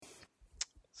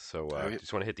So, All right.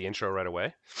 just want to hit the intro right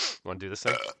away? Want to do this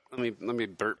thing? Let me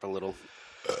burp a little.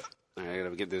 All right, I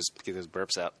gotta get those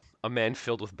burps out. A man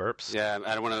filled with burps. Yeah,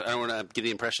 I don't want to give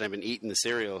the impression I've been eating the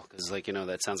cereal because,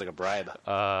 that sounds like a bribe.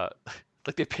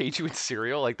 Like they paid you in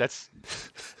cereal. Like that's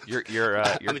you're.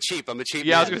 I'm a cheap.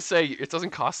 Yeah, I was man. gonna say it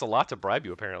doesn't cost a lot to bribe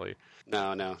you. Apparently.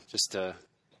 No, just I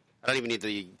don't even need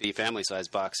the family size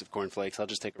box of cornflakes. I'll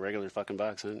just take a regular fucking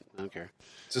box. I don't care.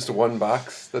 Just one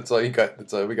box. That's all you got.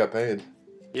 That's all we got paid.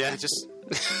 Yeah, just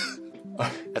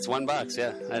that's one box.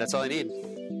 Yeah, that's all I need.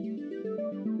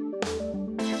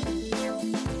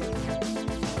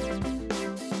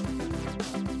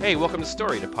 Hey, welcome to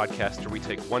Story, the podcast where we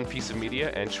take one piece of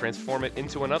media and transform it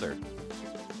into another.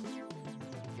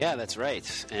 Yeah, that's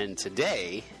right. And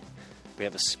today we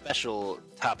have a special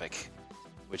topic,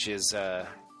 which is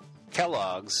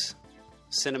Kellogg's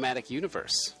cinematic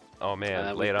universe. Oh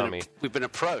man, lay it on me. We've been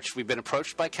approached. We've been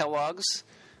approached by Kellogg's.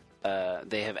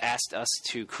 They have asked us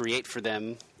to create for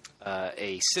them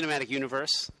a cinematic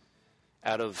universe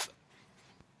out of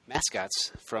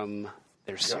mascots from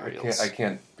their cereals. I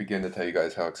can't begin to tell you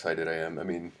guys how excited I am. I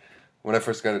mean, when I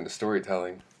first got into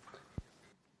storytelling,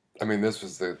 I mean this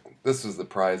was the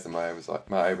prize that my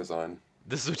eye was on.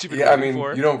 This is what you've been waiting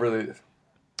for? You don't really.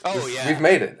 Oh yeah, we've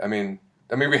made it. I mean,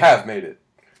 we have made it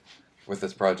with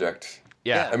this project.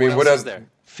 Yeah. I mean, what else is there?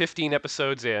 15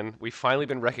 episodes in, we've finally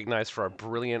been recognized for our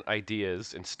brilliant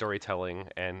ideas in storytelling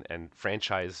and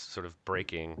franchise sort of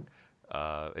breaking.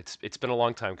 It's been a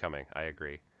long time coming. I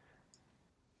agree.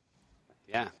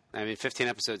 Yeah, I mean, 15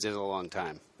 episodes is a long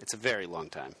time. It's a very long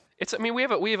time. We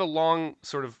have a long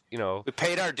sort of, We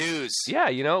paid our dues. Yeah,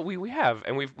 we have,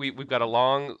 and we've got a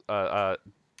long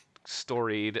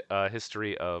storied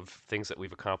history of things that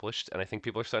we've accomplished, and I think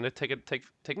people are starting to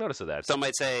take notice of that. Some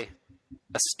might say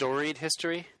a storied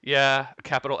history. Yeah, a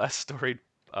capital S storied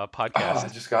podcast. Oh, I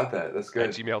just got that. That's good.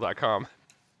 At gmail.com.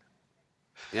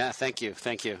 Yeah, thank you.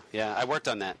 Yeah, I worked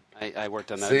on that. I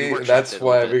worked on that. See, We workshopped that's it a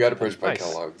why little we bit. got approached by Nice.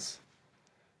 Kellogg's.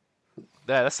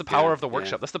 Yeah, that's the power Yeah, of the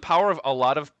workshop. yeah. That's the power of a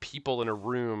lot of people in a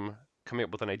room coming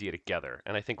up with an idea together.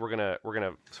 And I think we're gonna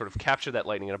sort of capture that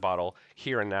lightning in a bottle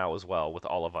here and now as well, with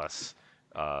all of us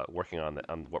working on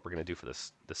what we're gonna do for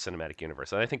this cinematic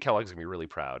universe. And I think Kellogg's gonna be really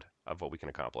proud of what we can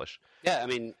accomplish. Yeah, I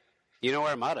mean, you know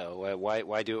our motto.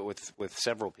 Why do it with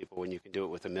several people when you can do it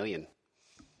with a million?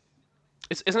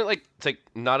 Isn't it it's like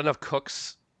not enough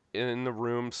cooks in the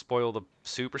room spoil the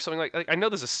soup or something like I know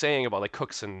there's a saying about like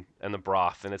cooks and the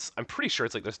broth, and I'm pretty sure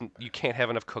it's like you can't have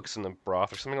enough cooks in the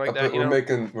broth or something like that.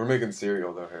 But we're making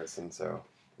cereal though, Harrison. So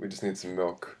we just need some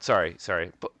milk. Sorry,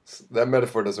 but That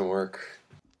metaphor doesn't work.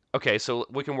 okay, so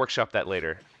we can workshop that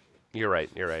later. You're right.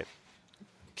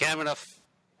 Can't have enough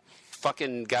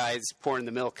fucking guys pouring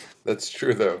the milk. That's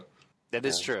true though. That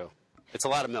is true. It's a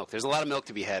lot of milk. There's a lot of milk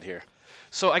to be had here.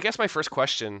 So I guess my first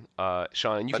question,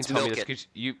 Sean, and you Let's can tell me milk this it.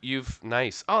 because you've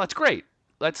nice. Oh, that's great.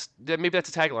 Maybe that's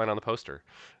a tagline on the poster.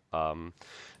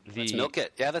 Let's milk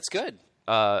it. Yeah, that's good.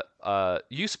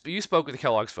 You spoke with the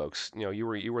Kellogg's folks. You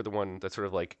were the one that sort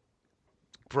of like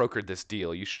brokered this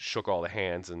deal. You shook all the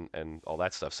hands and all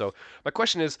that stuff. So my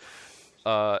question is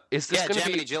this Yeah, going to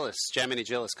Jaminy be?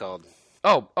 Gillis called.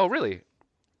 Oh, really?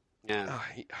 Yeah. Oh,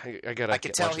 I gotta. I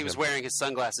could tell he was wearing his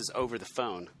sunglasses over the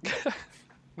phone.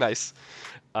 Nice.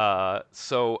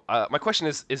 So my question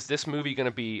is this movie going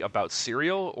to be about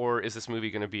cereal, or is this movie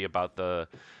going to be about the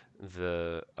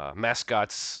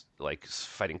mascots like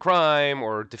fighting crime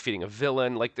or defeating a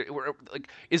villain?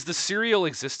 Is the cereal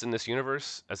exist in this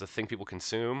universe as a thing people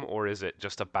consume, or is it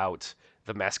just about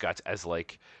the mascots as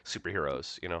like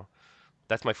superheroes?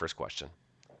 That's my first question.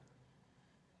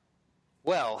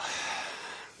 Well,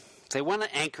 they want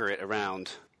to anchor it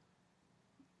around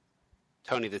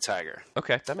Tony the Tiger.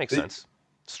 Okay, that makes sense.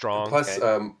 Strong. Plus,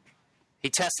 okay. He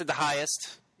tested the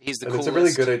highest. He's the and coolest. it's a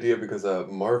really good idea because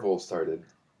Marvel started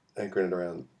anchoring it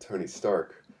around Tony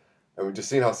Stark, and we've just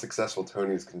seen how successful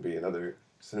Tonys can be in other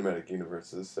cinematic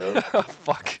universes. So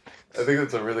Fuck. I think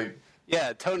it's a really.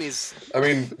 Yeah, Tony's. I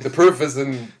mean, the proof is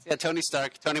in. Yeah, Tony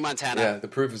Stark, Tony Montana. Yeah, the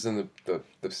proof is in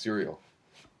the cereal,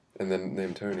 and then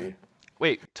named Tony.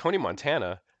 Wait, Tony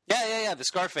Montana. Yeah. The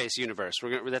Scarface universe.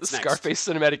 That's The next. Scarface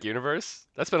cinematic universe?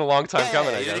 That's been a long time Yeah,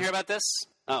 coming, yeah, I you didn't guess. hear about this?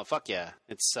 Oh, fuck yeah.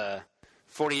 It's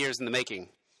 40 years in the making.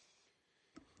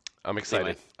 I'm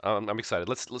excited. Anyway. I'm excited.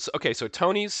 Let's. Okay, so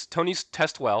Tony's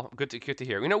test well. Good to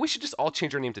hear. We should just all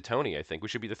change our name to Tony. I think we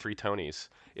should be the three Tonys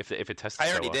if it tested. I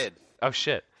so already well. did. Oh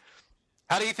shit.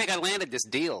 How do you think I landed this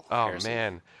deal? Oh Harrison?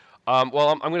 man. Well,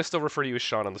 I'm going to still refer to you as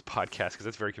Sean on this podcast because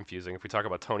it's very confusing. If we talk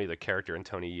about Tony the character and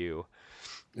Tony you.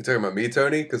 You're talking about me,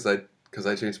 Tony, because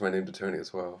I changed my name to Tony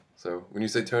as well. So when you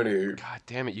say Tony, God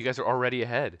damn it! You guys are already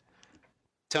ahead.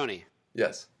 Tony.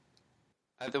 Yes.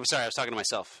 Sorry, I was talking to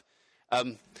myself. All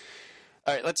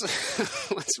right, let's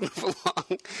let's move along.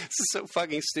 This is so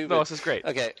fucking stupid. No, this is great.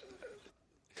 Okay.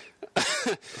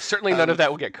 Certainly none of that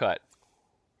will get cut.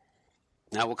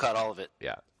 Now we'll cut all of it.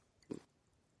 Yeah.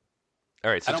 All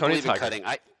right, so I don't Tony believe the in Tiger.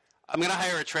 cutting. I'm going to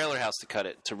hire a trailer house to cut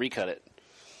it, to recut it,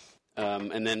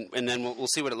 and then we'll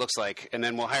see what it looks like, and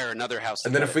then we'll hire another house.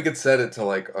 And then if we could set it to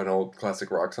like an old classic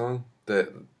rock song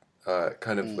that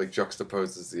kind of like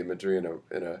juxtaposes the imagery in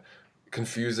a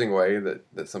confusing way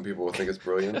that some people will think is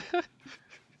brilliant.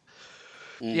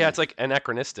 Yeah, it's like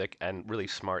anachronistic and really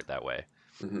smart that way.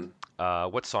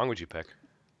 Mm-hmm. What song would you pick?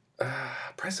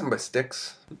 Probably some by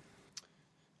Styx.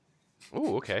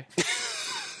 Ooh, okay.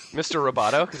 Mr.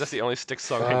 Roboto, because that's the only Styx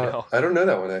song I know. I don't know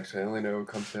that one actually. I only know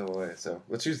Come Sail Away. So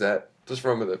let's use that. Just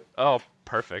run with it. Oh,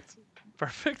 perfect.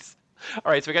 Perfect.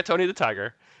 All right, so we got Tony the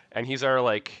Tiger, and he's our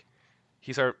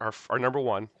number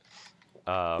one.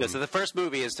 Yeah, so the first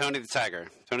movie is Tony the Tiger.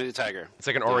 Tony the Tiger. It's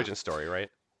like an origin story, right?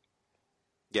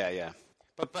 Yeah.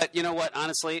 But you know what?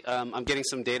 Honestly, I'm getting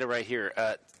some data right here.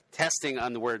 Testing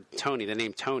on the word Tony, the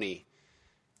name Tony,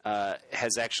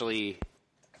 has actually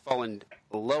fallen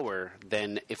lower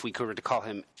than if we were to call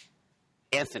him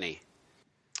Anthony.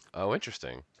 Oh,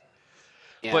 interesting.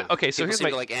 Yeah. But, okay, so People here's seem my-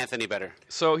 to like Anthony better.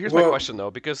 So here's my question, though,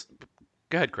 because...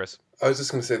 Go ahead, Chris. I was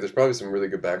just going to say there's probably some really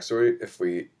good backstory if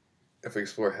we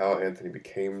explore how Anthony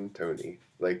became Tony.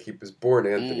 Like he was born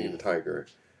Anthony the Tiger.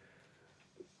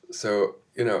 So,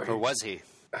 Or was he?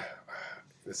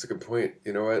 That's a good point.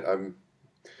 You know what?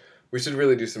 We should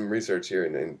really do some research here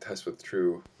and test with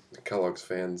true Kellogg's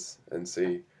fans and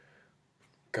see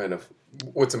kind of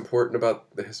what's important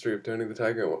about the history of Tony the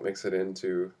Tiger and what makes it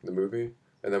into the movie.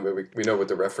 And then we know what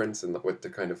to reference and what to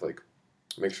kind of like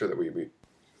make sure that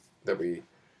we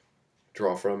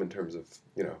draw from in terms of,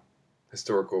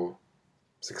 historical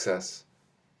success.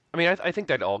 I mean, I think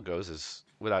that all goes as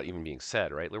without even being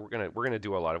said, right? Like, we're gonna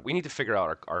do a lot of. We need to figure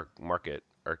out our market,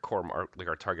 our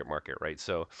our target market, right?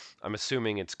 So I'm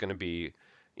assuming it's gonna be,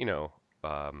 young,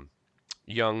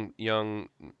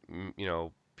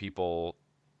 people,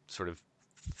 sort of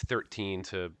 13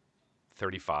 to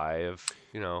 35.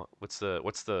 What's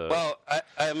the? Well,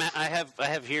 I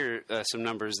have here some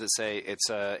numbers that say it's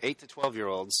 8 to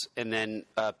 12-year-olds, and then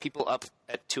people up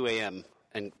at 2 a.m.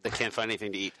 and they can't find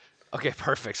anything to eat. Okay,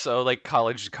 perfect. So like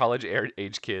college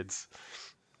age kids.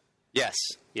 Yes.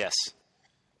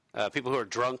 People who are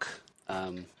drunk.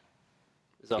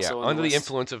 Is also on under the list.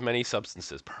 influence of many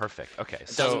substances. Perfect. Okay,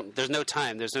 so There's no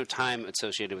time. There's no time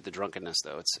associated with the drunkenness,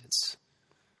 though. It's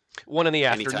 1 in the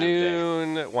Anytime of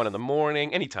afternoon, 1 in the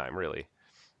morning, anytime really.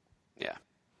 yeah.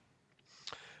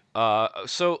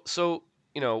 So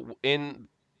in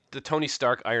the Tony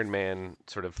Stark Iron Man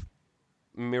sort of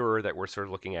mirror that we're sort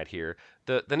of looking at here,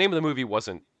 the name of the movie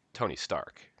wasn't Tony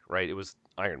Stark, right? It was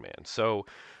Iron Man. So,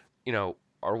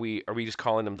 are we just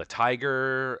calling him the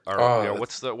Tiger, or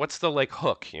what's the like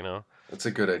hook? That's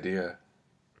a good idea.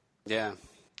 Yeah.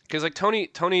 Because like Tony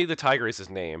the Tiger is his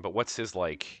name, but what's his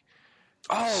like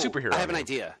superhero? I have an name?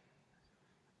 idea.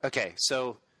 Okay,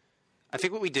 so I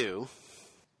think what we do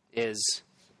is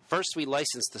first we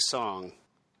license the song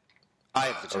 "Eye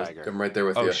of the Tiger" I'm right there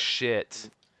with Oh you. shit!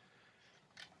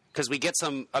 because we get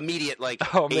some immediate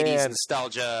Oh, 80s man.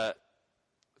 nostalgia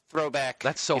throwback.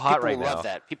 That's so And hot people right love now.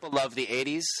 that. People love the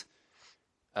 80s.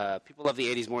 People love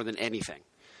the 80s more than anything.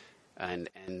 And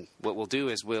what we'll do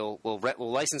is we'll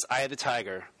license Eye of the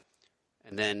Tiger,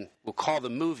 and then we'll call the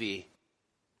movie.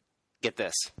 Get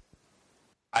this,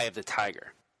 Eye of the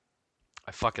Tiger.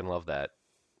 I fucking love that.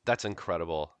 That's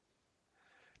incredible.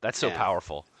 That's so Yeah.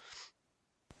 powerful.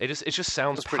 It just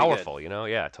sounds That's pretty good. powerful,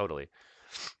 Yeah, totally.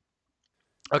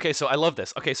 Okay, so I love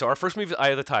this. Okay, so our first movie is Eye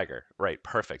of the Tiger. Right,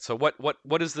 perfect. So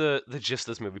what is the gist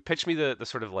of this movie? Pitch me the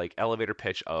sort of like elevator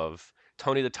pitch of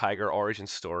Tony the Tiger origin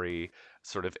story,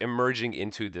 sort of emerging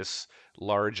into this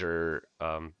larger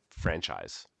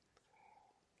franchise.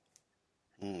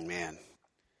 Man,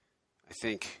 I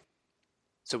think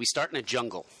so. We start in a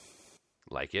jungle.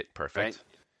 Like it, perfect. Right.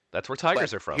 That's where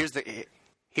tigers But are from.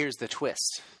 Here's the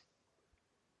twist.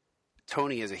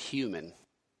 Tony is a human.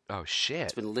 Oh shit!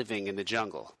 He's been living in the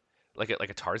jungle, Like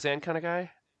a Tarzan kind of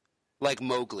guy. like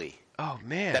Mowgli. Oh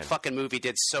man, That fucking movie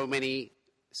did so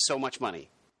much money,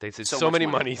 they said so so much many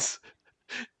money. monies.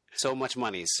 so much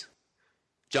monies.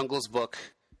 Jungle's Book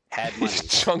had money.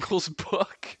 Jungle's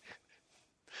Book.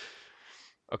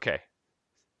 Okay.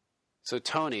 So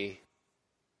Tony,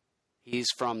 he's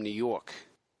from New York.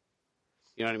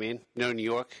 You know what I mean? You know New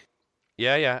York?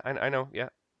 Yeah, I know. Yeah.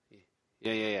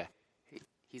 Yeah.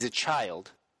 He's a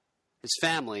child. His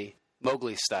family,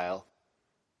 Mowgli style,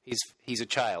 He's a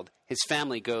child. His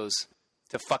family goes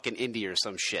to fucking India or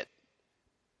some shit.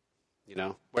 You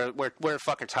know, where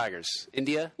fuck are tigers?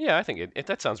 India? Yeah, I think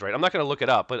that sounds right. I'm not going to look it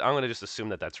up, but I'm going to just assume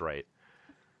that that's right.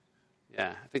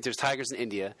 Yeah, I think there's tigers in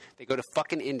India. They go to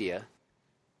fucking India.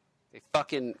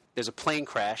 There's a plane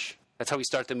crash. That's how we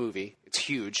start the movie. It's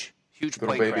huge Little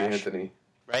plane baby crash. Anthony.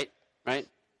 Right?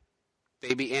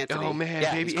 Baby Anthony. Oh, man,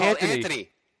 yeah, baby he's called Anthony.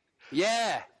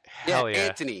 Yeah. Hell yeah.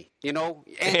 Anthony. You know,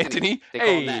 Anthony? They call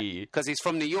him Hey. that because he's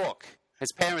from New York.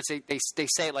 His parents, they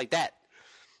say it like that.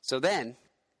 So then,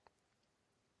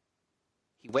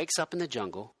 he wakes up in the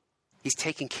jungle. He's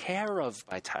taken care of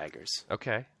by tigers.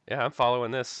 Okay. Yeah, I'm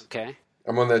following this. Okay?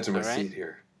 I'm on the edge of my All right. seat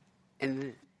here.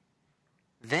 And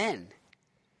then,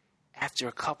 after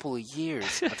a couple of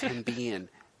years of him being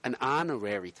an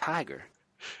honorary tiger,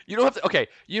 You don't have to. Okay,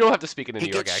 you don't have to speak in a He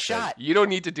New York gets accent. shot. You don't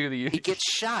need to do the. he gets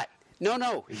shot.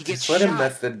 No, he gets Just let him shot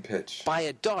method pitch. by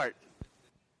a dart.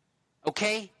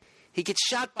 Okay? He gets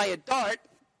shot by a dart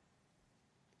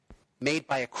made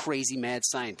by a crazy mad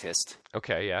scientist.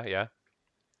 Okay. Yeah. Yeah.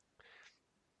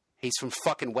 He's from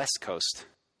fucking West Coast.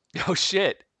 Oh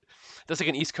shit. That's like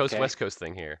an East Coast Okay. West Coast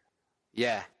thing here.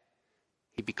 Yeah.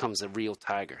 He becomes a real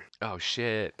tiger. Oh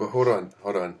shit. But hold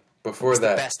on. Before He's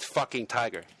that, the best fucking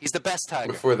tiger. He's the best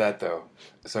tiger. Before that, though,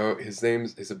 so he's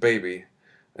a baby,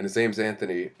 and his name's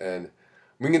Anthony, and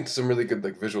we can get some really good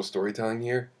like visual storytelling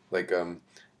here. Like,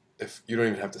 if you don't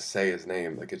even have to say his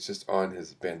name, like it's just on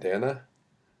his bandana,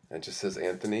 and it just says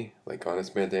Anthony, like on his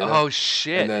bandana. Oh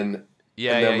shit. And then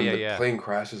yeah. and Yeah. then when Yeah. the Yeah. plane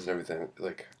crashes and everything,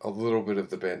 like a little bit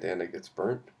of the bandana gets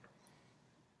burnt.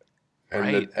 And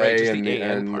Right, the right, A just and the the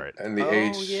AN N part. and the oh,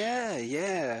 H,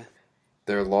 yeah.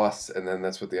 they're lost, and then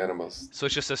that's what the animals. So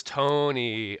it's just says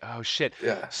Tony. Oh shit.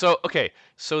 Yeah. So okay.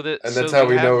 So the. And so that's how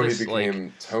they we have know he this, like-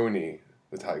 became Tony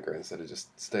the tiger instead of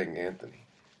just staying Anthony.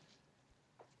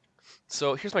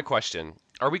 So here's my question: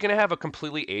 are we gonna have a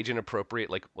completely age inappropriate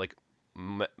like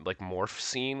morph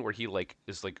scene where he like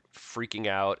is like freaking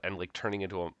out and like turning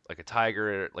into a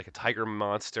tiger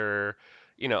monster?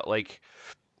 You know, like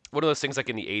one of those things like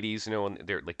in the 80s, you know, when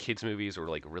they're like kids movies or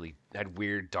like really had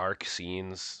weird dark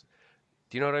scenes.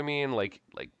 Do you know what I mean? Like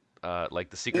the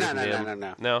Secret of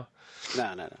No. No.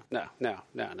 No.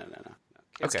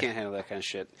 Kids Okay. can't handle that kind of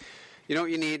shit. You know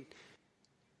what you need?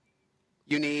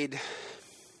 You need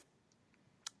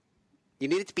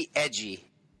it to be edgy,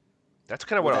 That's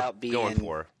kind of what I'm Without going being-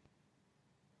 for.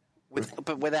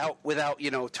 but without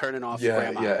turning off Yeah,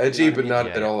 grandma. yeah, You edgy know what I but mean? not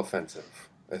Yeah, at yeah. all offensive.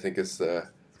 I think it's the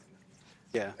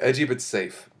Yeah. edgy but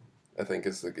safe. I think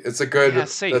it's a good Yeah,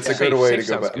 safe, that's a safe, good way safe to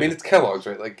go. sounds About. I mean, good. it's Kellogg's,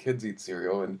 right? Like kids eat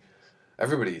cereal and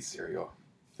everybody eats cereal.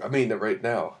 I mean, right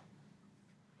now.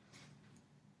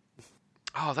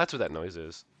 Oh, that's what that noise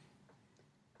is.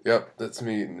 Yep, that's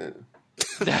me eating it.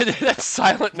 That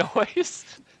silent noise.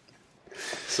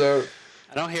 So,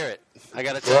 I don't hear it. I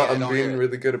gotta tell well, you, I I'm don't hear being it.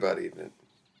 really good about eating it.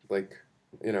 Like,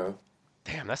 you know,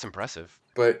 Damn, that's impressive.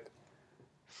 but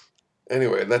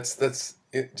anyway, that's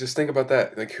it. Just think about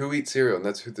that. Like, who eats cereal? And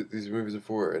that's who these movies are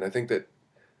for. And I think that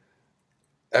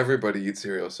everybody eats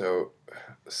cereal. So,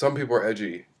 some people are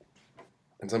edgy,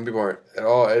 and some people aren't at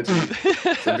all edgy.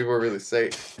 Some people are really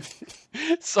safe.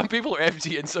 Some people are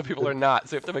edgy and some people are not.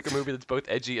 So you have to make a movie that's both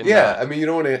edgy and Yeah, not. I mean, you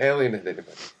don't want to alienate anybody.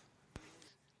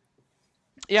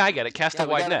 Yeah, I get it. Cast Yeah, a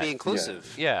we wide gotta net. be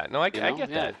inclusive. Yeah, no, I you get know? Yeah.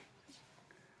 that.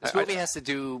 This I- movie has to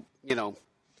do,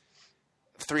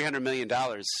 $300 million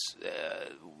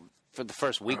for the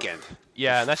first weekend.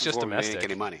 Yeah, and that's just before we make domestic.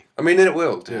 any money. I mean, it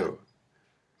will too.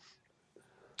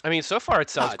 I mean, so far it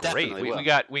sounds it great. definitely We will.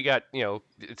 got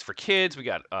it's for kids. We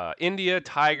got India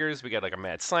tigers. We got like a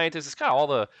mad scientist. It's got all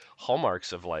the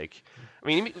hallmarks of like. I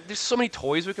mean, there's so many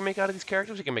toys we can make out of these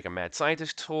characters. We can make a mad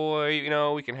scientist toy. You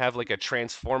know, we can have like a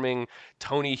transforming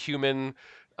Tony human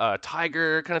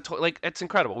tiger kind of toy. Like it's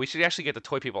incredible. We should actually get the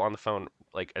toy people on the phone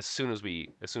like as soon as we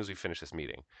finish this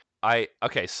meeting. I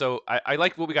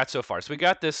like what we got so far. So we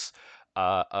got this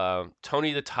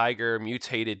Tony the tiger,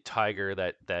 mutated tiger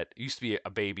that used to be a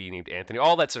baby named Anthony.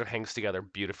 All that sort of hangs together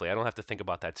beautifully. I don't have to think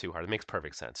about that too hard. It makes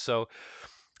perfect sense. So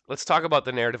let's talk about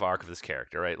the narrative arc of this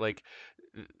character, right? Like,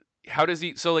 how does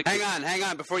he? So like, Hang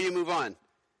on, before you move on.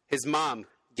 His mom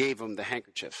gave him the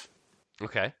handkerchief.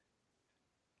 okay,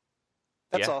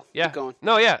 That's yeah, all. yeah, Keep going.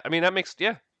 no, yeah. I mean, that makes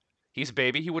He's a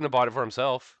baby. He wouldn't have bought it for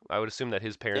himself. I would assume that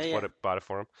his parents Yeah, yeah. would have bought it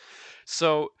for him.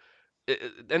 So,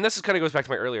 and this kind of goes back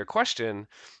to my earlier question.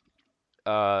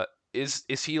 Is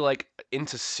he like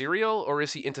into cereal or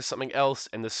is he into something else?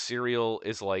 And the cereal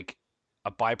is like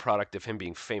a byproduct of him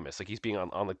being famous. Like he's being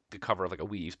on the cover of like a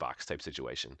Wheaties box type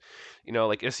situation.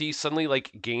 Like is he suddenly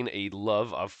like gain a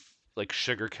love of like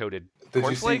sugar coated Did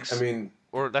you see? cornflakes? I mean,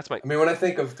 or that's my. I mean, when I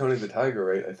think of Tony the Tiger,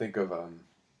 right, I think of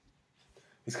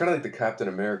he's kind of like the Captain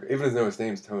America, even though his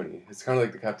name's Tony. It's kind of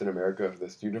like the Captain America of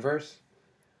this universe.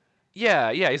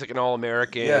 Yeah, he's like an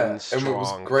all-American, Yeah, and what was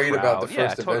strong, great about the proud. Yeah,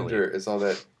 first totally. Avenger is all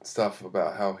that stuff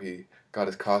about how he got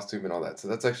his costume and all that. So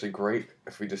that's actually great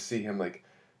if we just see him like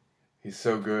he's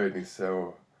so good, he's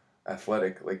so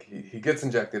athletic. Like he gets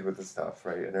injected with the stuff,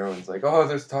 right? And everyone's like, "Oh,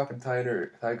 there's talking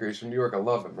tiger. He's from New York. I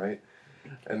love him, right?"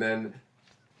 And then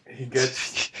he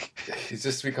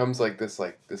just becomes like this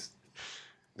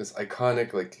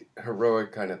iconic, like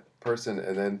heroic kind of person.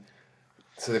 And then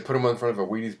so they put him in front of a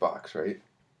Wheaties box, right?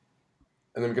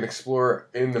 And then we can explore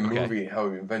in the movie how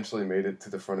he eventually made it to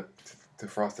the front to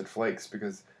Frosted Flakes,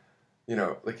 because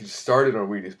like he just started on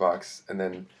Wheaties box, and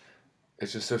then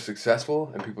it's just so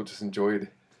successful, and people just enjoyed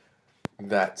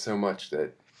that so much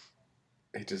that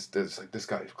he just does like, this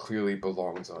guy clearly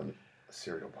belongs on a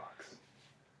cereal box.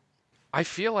 I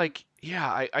feel like,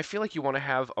 I feel like you want to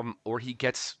have or he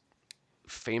gets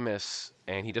famous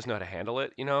and he doesn't know how to handle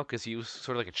it, because he was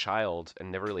sort of like a child and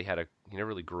he never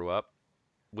really grew up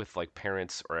with like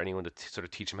parents or anyone to sort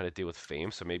of teach him how to deal with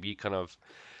fame. So maybe he kind of,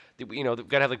 they've got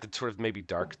to have like the sort of maybe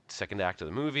dark second act of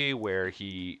the movie where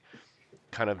he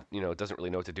kind of, doesn't really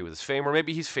know what to do with his fame, or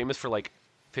maybe he's famous for like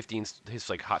his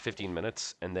like hot 15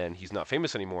 minutes, and then he's not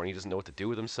famous anymore and he doesn't know what to do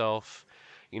with himself,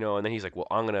 and then he's like, well,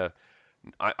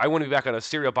 I want to be back on a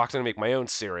cereal box. I'm gonna make my own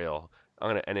cereal.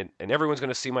 And everyone's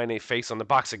gonna see my face on the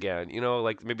box again.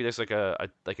 Like maybe there's like a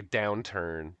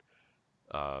downturn.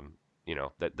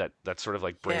 That sort of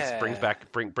like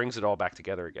brings it all back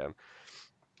together again.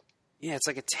 Yeah, it's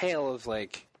like a tale of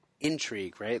like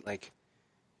intrigue, right? Like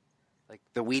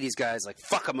the Wheaties guys like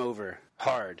fuck him over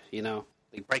hard,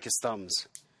 like break his thumbs.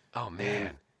 Oh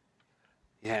man.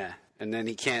 Yeah, and then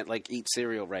he can't like eat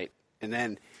cereal right, and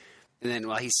then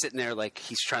while he's sitting there like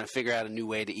he's trying to figure out a new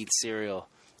way to eat cereal.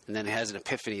 And then he has an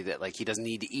epiphany that like he doesn't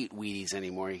need to eat Wheaties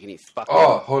anymore. He can eat fucking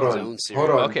his own cereal.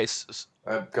 Hold on. Okay.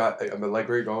 I'm like,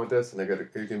 where are you going with this? And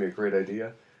you give me a great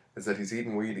idea. Is that he's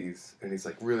eating Wheaties and he's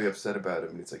like really upset about them.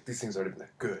 And he's like, these things aren't even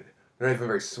that good. They're not even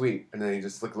very sweet. And then he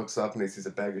just looks up and he sees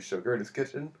a bag of sugar in his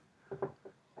kitchen.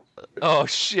 Oh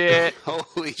shit!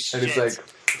 Holy shit! And he's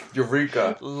like,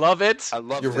 Eureka! Love it. I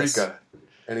love Eureka! This.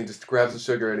 And he just grabs the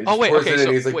sugar and he pours it in.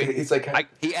 And he's like,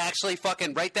 he actually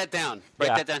fucking write that down.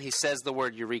 Write that down. He says the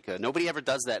word Eureka. Nobody ever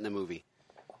does that in a movie.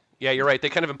 Yeah, you're right. They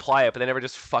kind of imply it, but they never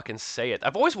just fucking say it.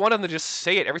 I've always wanted them to just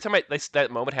say it every time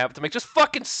that moment happens. I'm like, just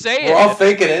fucking say it. We're all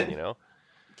thinking it.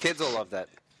 Kids will love that.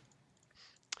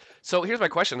 So here's my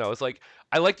question though: is like,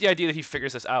 I like the idea that he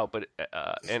figures this out, but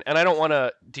and I don't want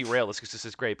to derail this because this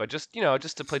is great, but just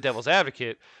just to play devil's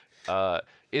advocate,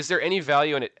 is there any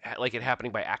value in it like it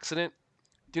happening by accident?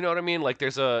 Do you know what I mean? Like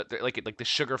there's like the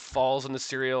sugar falls in the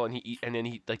cereal and then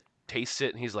he like tastes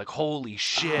it and he's like, holy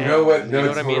shit. You know what? You know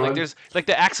what I mean? Like there's like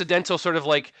the accidental sort of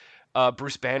like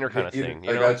Bruce Banner kind of thing.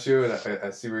 I got you, and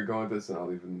I see where you're going with this, and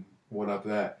I'll even one up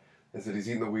that. I said he's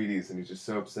eating the Wheaties and he's just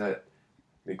so upset.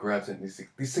 And he grabs it and he's like,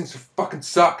 these things fucking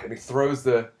suck, and he throws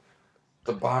the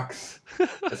box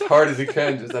as hard as he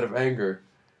can just out of anger.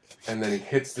 And then he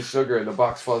hits the sugar and the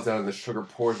box falls down and the sugar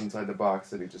pours inside the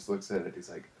box and he just looks at it. He's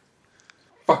like,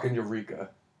 fucking Eureka.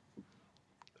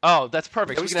 Oh, that's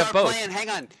perfect. Can we start start playing? Hang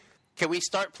on. Can we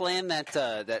start playing that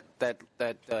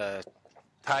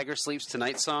Tiger Sleeps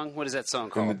Tonight song? What is that song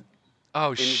called?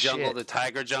 In the jungle, the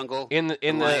tiger jungle. The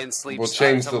lion sleeps. We'll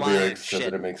change the lion. lyrics so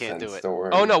that it makes sense. Do it. Don't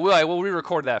worry. Oh no, we'll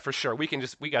re-record that for sure. We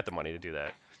got the money to do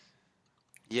that.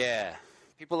 Yeah,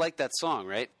 people like that song,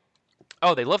 right?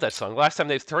 Oh, they love that song. Last time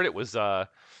they heard it was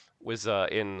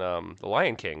in The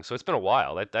Lion King, so it's been a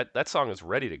while. That song is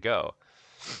ready to go.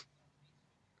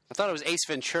 I thought it was Ace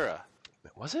Ventura.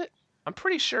 Was it? I'm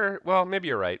pretty sure. Well, maybe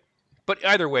you're right. But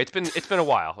either way, it's been a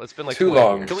while. It's been like too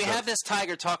long. Can we have this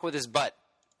tiger talk with his butt?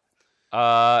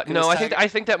 No, I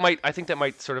think that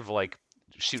might sort of like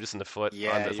shoot us in the foot.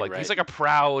 Yeah, you're right. He's like a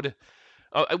proud.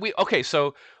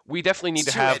 So we definitely need it's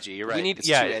to too have. Edgy, you're right. We need, it's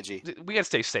yeah, too edgy. We gotta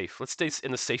stay safe. Let's stay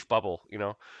in the safe bubble,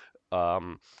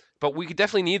 But we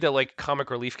definitely need the like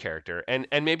comic relief character, and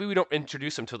maybe we don't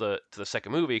introduce him to the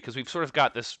second movie because we've sort of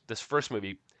got this first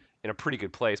movie in a pretty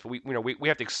good place, but we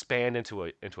have to expand into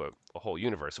a whole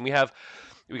universe, and we got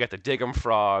the Diggum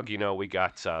Frog, we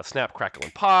got Snap, Crackle,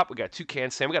 and Pop, we got Toucan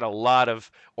Sam, we got a lot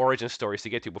of origin stories to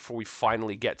get to before we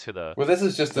finally get to the. Well, this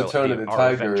is just the tone of the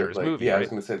Tiger movie, yeah, right? I was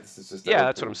going to say this is just. Yeah,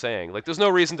 that's what I'm saying. Like, there's no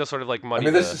reason to sort of like muddy.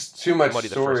 This is too much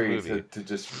story to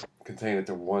just contain it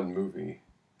to one movie.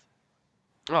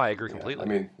 Oh, I agree completely. I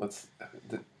mean, let's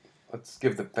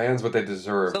give the fans what they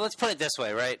deserve. So let's put it this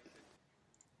way, right?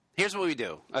 Here's what we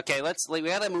do. Okay, we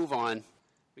got to move on.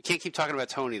 We can't keep talking about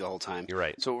Tony the whole time. You're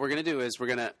right. So what we're gonna do is we're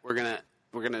gonna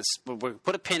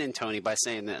put a pin in Tony by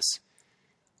saying this.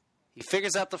 He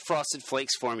figures out the Frosted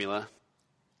Flakes formula.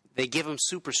 They give him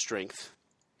super strength,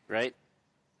 right?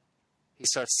 He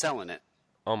starts selling it.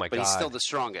 Oh my But god. he's still the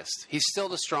strongest. He's still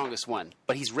the strongest one.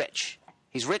 But he's rich.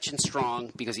 He's rich and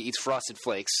strong because he eats Frosted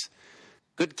Flakes.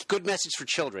 Good message for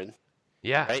children.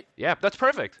 Yeah. Right? Yeah, that's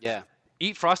perfect. Yeah.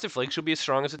 Eat Frosted Flakes, you'll be as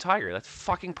strong as a tiger. That's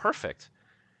fucking perfect.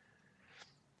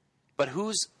 But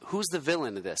who's the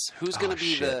villain of this? Who's going to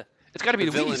be shit. the It's got to be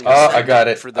the villain? Wheaties Oh, guy. I got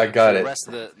it. For the, I got for it. The rest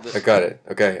of the I got it.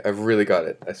 Okay, I've really got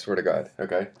it. I swear to God.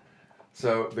 Okay.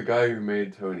 So the guy who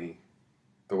made Tony,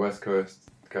 the West Coast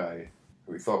guy,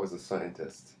 who we thought was a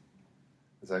scientist,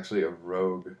 is actually a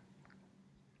rogue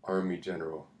army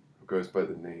general who goes by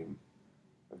the name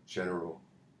of General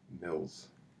Mills.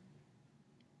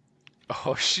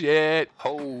 Oh shit.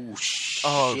 Oh shit!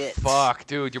 Oh fuck,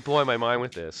 dude, you're blowing my mind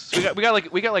with this. So we got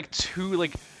like two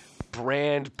like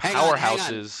brand Hang on.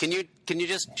 powerhouses. Can you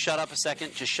just shut up a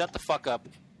second? Just shut the fuck up,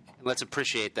 and let's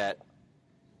appreciate that.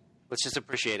 Let's just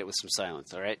appreciate it with some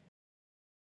silence. All right.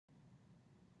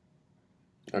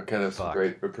 Okay, that's some Fuck.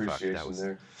 great Fuck, appreciation that was-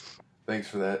 there. Thanks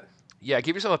for that. Yeah,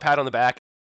 give yourself a pat on the back.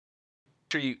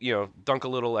 Make sure you dunk a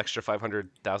little extra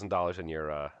 $500,000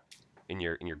 in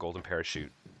your golden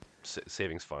parachute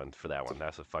savings fund for that one.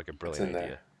 That's a fucking brilliant in there.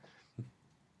 idea.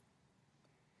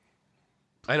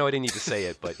 I know I didn't need to say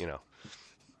it, but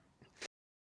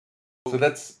So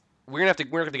that's we're gonna have to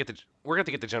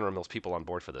get the General Mills people on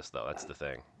board for this though. That's the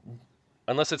thing.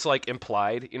 Unless it's like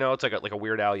implied, it's like a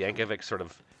Weird Al Yankovic sort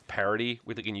of parody.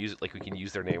 We can use it like we can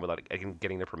use their name without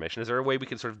getting their permission. Is there a way we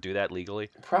can sort of do that legally?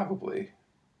 probably.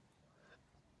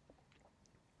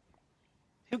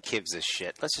 Who gives a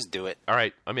shit? Let's just do it. All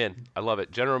right, I'm in. I love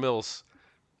it. General Mills.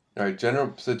 All right,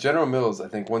 General Mills, I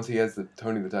think once he has the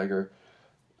Tony the Tiger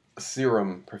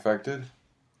serum perfected,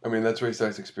 I mean that's where he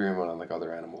starts experimenting on like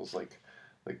other animals, like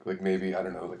maybe I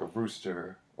don't know, like a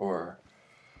rooster or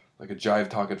like a jive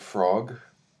talking frog.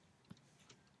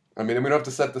 I mean, we don't have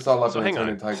to set this all up So in a hang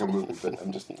Tony on. the Tiger movie, but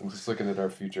I'm just looking at our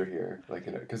future here, like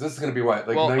because this is gonna be what,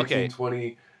 like Well, 19, okay.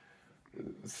 20,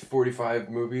 45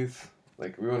 movies.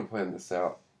 Like we want to plan this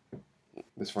out,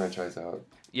 this franchise out.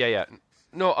 Yeah.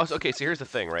 No, okay. So here's the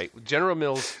thing, right? General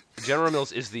Mills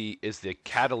is the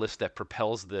catalyst that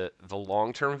propels the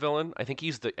long-term villain. I think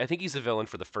he's the villain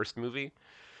for the first movie.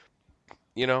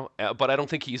 But I don't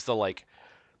think he's the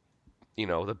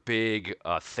the big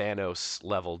Thanos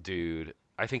level dude.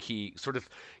 I think he sort of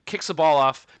kicks the ball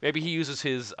off. Maybe he uses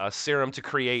his serum to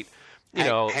create,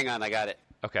 Hang on, I got it.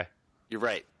 Okay. You're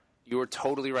right. You were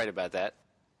totally right about that.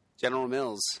 General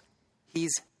Mills,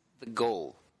 he's the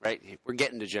goal, right? We're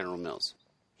getting to General Mills.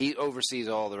 He oversees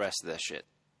all the rest of that shit,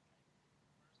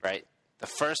 right? The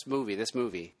first movie, this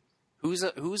movie, who's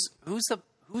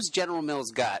General Mills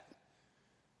got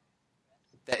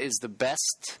that is the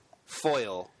best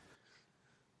foil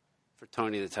for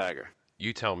Tony the Tiger?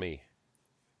 You tell me.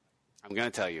 I'm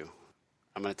gonna tell you.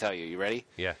 You ready?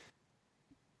 Yeah.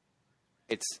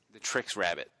 It's the Trix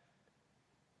Rabbit.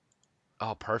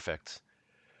 Oh, perfect.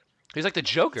 He's like the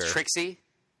Joker. Trixie.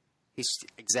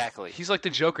 Exactly. He's like the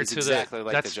Joker He's to exactly the.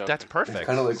 like that's the Joker. that's perfect. It's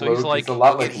kind of like so Loki. he's like, It's a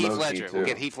lot We'll like get Heath Loki Ledger. too. We'll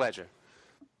get Heath Ledger.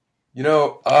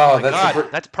 Oh, oh my that's god, the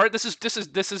that's part. This is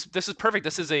perfect.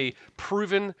 This is a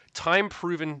time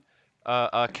proven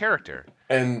character.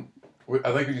 And I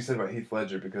like what you said about Heath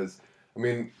Ledger because, I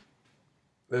mean,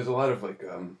 there's a lot of like, I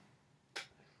don't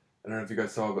know if you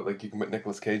guys saw, but like you can put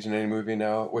Nicolas Cage in any movie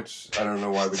now, which I don't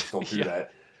know why we just don't do Yeah.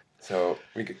 that. So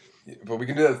we can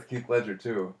do that with Heath Ledger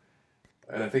too.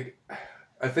 And I think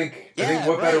Yeah,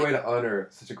 what better right. way to honor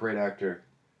such a great actor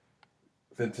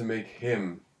than to make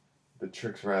him the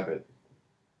Trix Rabbit.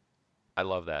 I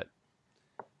love that.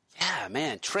 Yeah,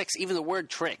 man, tricks. Even the word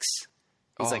tricks.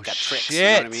 He's Oh, like got tricks. shit. You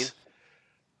know what I mean?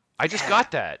 I just Yeah.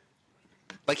 got that.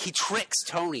 Like he tricks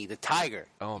Tony the Tiger.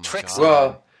 Oh my Tricks god. him.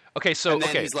 Well, Okay, so and then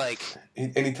okay. he's like, he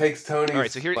takes Tony's. All right,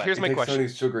 so here's he my takes question.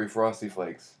 Tony's sugary Frosty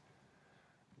Flakes,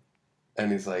 and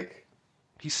he's like,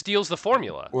 He steals the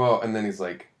formula. well, and then he's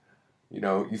like,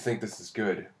 you think this is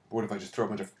good. But what if I just throw a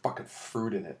bunch of fucking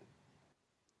fruit in it?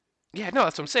 Yeah, no,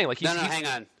 that's what I'm saying. Like he's, no, he's hang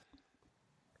on.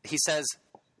 He says,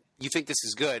 "You think this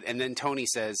is good?" And then Tony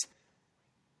says,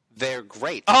 "They're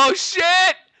great." Oh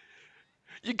shit!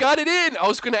 You got it in. I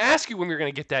was going to ask you when we were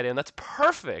going to get that in. That's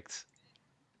perfect.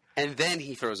 And then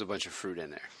he throws a bunch of fruit in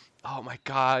there. Oh my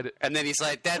god. And then he's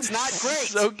like, "That's not great."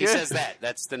 So He good. says that.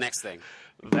 That's the next thing.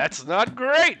 That's not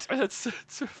great. That's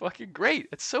fucking great.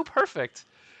 It's so perfect.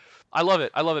 I love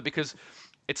it. I love it because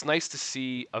it's nice to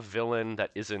see a villain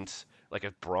that isn't like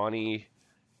a brawny,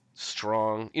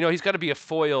 strong. He's got to be a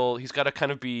foil. He's got to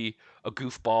kind of be a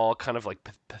goofball, kind of like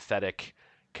pathetic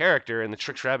character. And the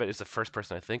Trix Rabbit is the first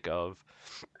person I think of.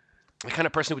 The kind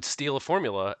of person who would steal a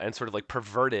formula and sort of like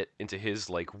pervert it into his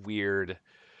like weird,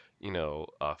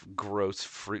 gross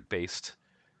fruit-based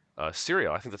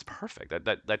cereal. I think that's perfect.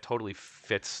 That totally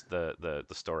fits the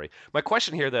story. My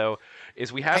question here, though,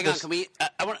 is we have Hang on, this. can we?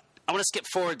 I want to skip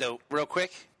forward though, real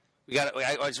quick.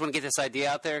 I just want to get this idea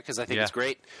out there because I think Yeah. it's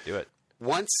great. Do it.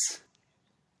 Once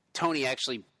Tony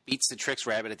actually beats the Trix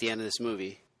Rabbit at the end of this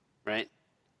movie, right?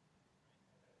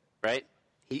 Right?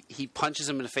 He punches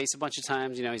him in the face a bunch of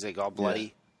times. He's like all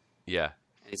bloody. Yeah.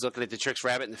 And he's looking at the Trix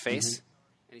Rabbit in the face.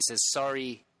 And he says,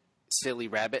 "Sorry, silly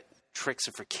rabbit. Tricks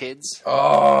are for kids."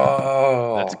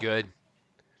 Oh, That's good.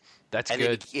 That's And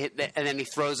good. then he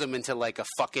throws him into like a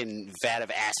fucking vat of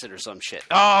acid or some shit.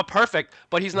 Oh, perfect.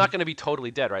 But he's not going to be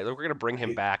totally dead, right? Like, we're going to bring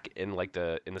him back in like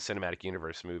in the cinematic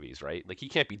universe movies, right? Like he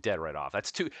can't be dead right off.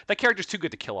 That character's too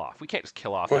good to kill off. We can't just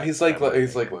kill off. Well, that- he's like that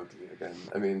Loki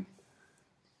again.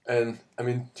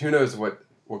 Who knows what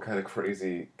kind of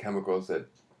crazy chemicals that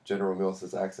General Mills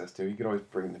has access to? He could always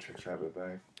bring the Trix Rabbit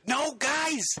back. No,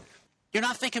 guys! You're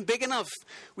not thinking big enough.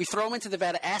 We throw him into the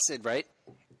vat of acid, right?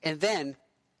 And then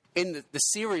the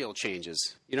cereal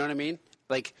changes. You know what I mean?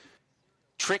 Like,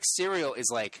 Trix cereal is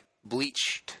like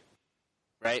bleached,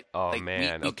 right? Oh, like,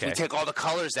 man, okay. We take all the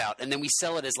colors out, and then we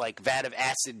sell it as like vat of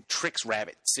acid Trix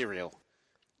Rabbit cereal.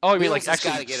 Oh, you mean Mills like has gotta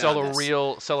actually get sell on a this.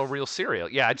 real cereal?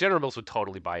 Yeah, General Mills would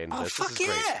totally buy into Oh, this. fuck This is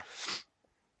great. yeah!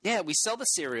 Yeah, we sell the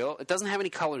cereal. It doesn't have any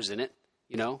colors in it,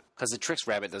 because the Trix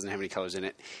Rabbit doesn't have any colors in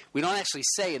it. We don't actually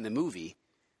say in the movie,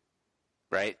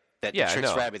 right, that Yeah, the Trix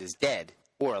no. Rabbit is dead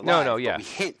or alive. No, yeah. But we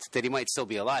hint that he might still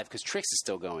be alive because Trix is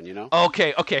still going,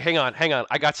 Okay, hang on.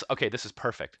 Okay, this is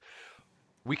perfect.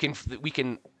 We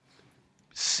can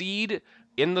seed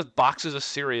in the boxes of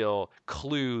cereal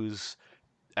clues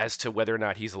as to whether or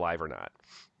not he's alive or not.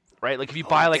 Right? Like if you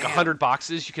buy like damn. 100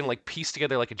 boxes, you can like piece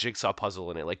together like a jigsaw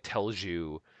puzzle and it like tells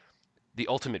you the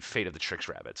ultimate fate of the Trix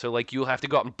Rabbit. So like you'll have to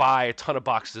go out and buy a ton of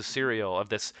boxes of cereal of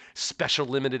this special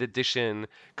limited edition,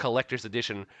 collector's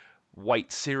edition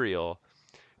white cereal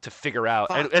to figure out.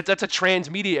 Fuck. And that's a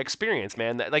transmedia experience,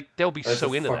 man. Like they'll be That's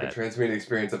so a into fucking that. transmedia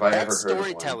experience if I That ever heard of one.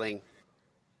 storytelling.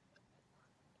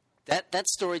 That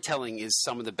storytelling is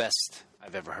some of the best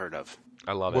I've ever heard of.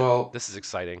 I love Well, it. This is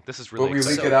exciting. This is really But we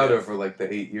exciting. leak So it out good. over like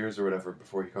the 8 years or whatever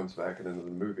before he comes back in another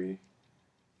movie,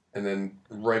 and then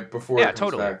right before Yeah, he comes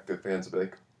totally. back, the fans will be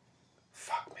like,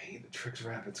 "Fuck me, the Trix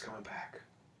Rabbit's coming back."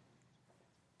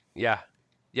 Yeah.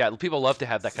 Yeah, people love to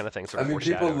have that kind of thing sort of I mean,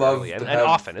 people foreshadowed love early, to and have-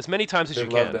 often, as many times as They you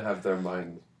love can. to have their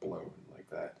mind blown like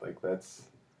that. Like that's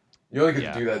you only get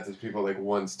Yeah. to do that to people like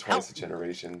once, twice a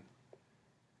generation.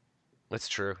 That's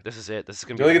true. This is it. This is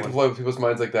going You to only be get the to one. blow people's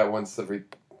minds like that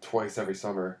twice every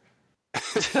summer.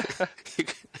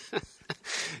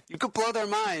 You could blow their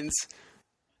minds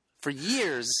for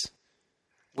years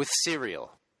with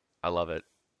cereal. I love it.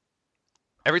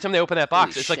 Every time they open that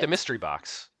box, Holy it's like the shit. mystery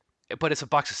box, but it's a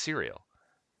box of cereal.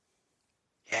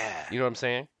 Yeah. You know what I'm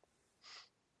saying?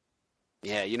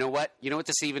 Yeah, you know what? You know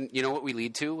what we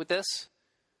lead to with this?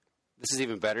 This is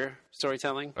even better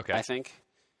storytelling, Okay. I think.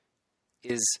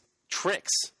 Is Trix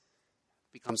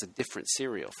becomes a different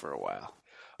cereal for a while.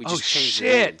 We Oh, changed the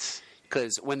name. shit!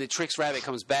 Because when the Trix Rabbit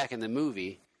comes back in the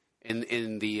movie,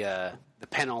 in the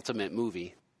penultimate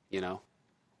movie, in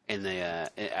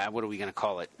the what are we gonna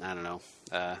call it? I don't know.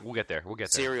 We'll get there. We'll get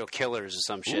there. Serial killers or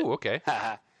some shit. Ooh, okay.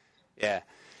 Yeah.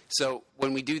 So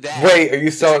when we do that, Wait, are you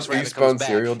the spelling Trix Rabbit comes back.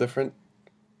 cereal different?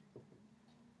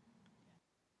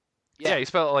 Yeah, you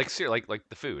spell it like cereal, like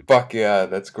the food. Fuck yeah,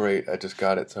 that's great. I just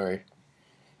got it. Sorry.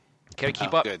 Gotta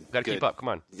keep Oh, up. good, Gotta keep good. up. Come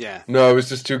on. Yeah. No, it was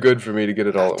just too good for me to get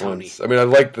it all at Tony. once. I mean, I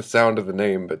like the sound of the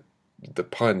name, but the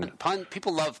pun.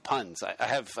 People love puns. I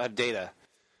have data.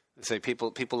 They say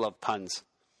people love puns.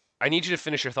 I need you to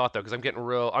finish your thought though, because I'm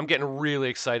getting really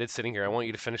excited sitting here. I want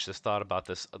you to finish this thought about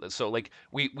this. So like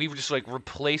we've just like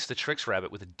replaced the Trix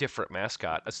Rabbit with a different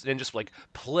mascot, and just like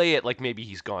play it like maybe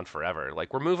he's gone forever.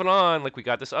 Like we're moving on. Like we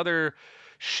got this other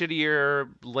shittier,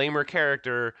 lamer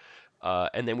character,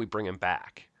 and then we bring him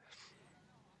back.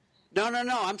 No.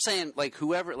 I'm saying like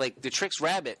whoever, like the Trix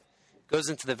Rabbit goes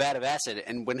into the vat of acid,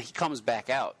 and when he comes back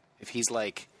out, if he's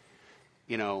like,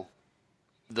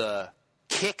 the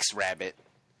Kix Rabbit,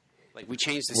 like we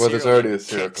changed the Well, cereal there's already name a to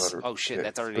cereal Kix. called Oh shit, Kix.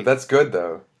 that's already. But that's good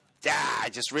though. I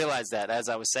just realized that as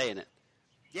I was saying it.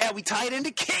 Yeah, we tie it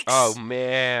into Kix. Oh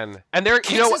man! And there,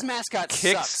 you know Kix's what? mascot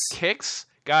sucks.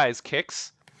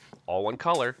 Kix, all one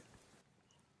color.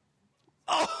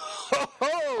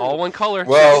 Oh, All one color.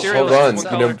 Well, Cereal hold is on. one You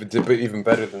color. know, but even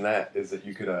better than that is that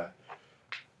you could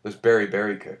there's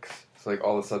berry kicks. It's like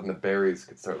all of a sudden the berries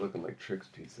could start looking like Trix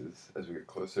pieces as we get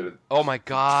closer to Oh my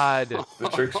god. the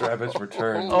Trix Rabbit's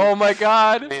return. Oh my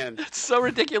god. Man. That's so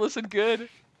ridiculous and good.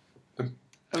 I'm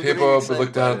People getting would excited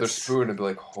look down by at their this. spoon and be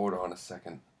like, "Hold on a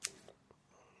second.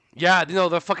 Yeah,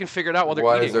 they'll fucking figure it out while they're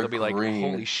Why is eating. there They'll be like, green?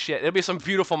 holy shit. It'll be some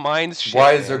beautiful minds shit.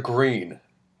 Why is there man. green?"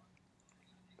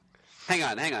 Hang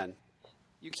on.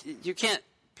 You can't.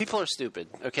 People are stupid.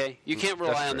 Okay, you can't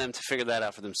rely That's on true. them to figure that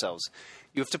out for themselves.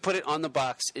 You have to put it on the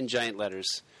box in giant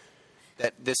letters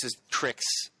that this is Trix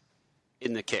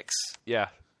in the kicks. Yeah.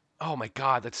 Oh my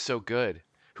god, that's so good.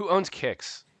 Who owns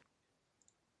Kicks?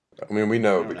 I mean, we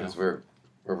know don't because we're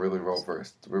really well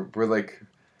versed. We're like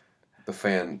the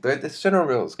fan. It's General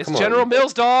Mills. It's Come on. General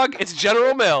Mills, dog. It's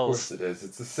General Of course Mills. it is.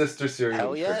 It's a sister cereal.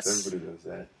 Hell to Trix. yes. Everybody knows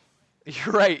that.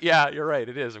 You're right. Yeah, you're right.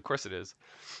 It is. Of course it is.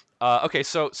 Okay,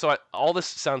 so all this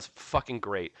sounds fucking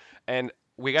great, and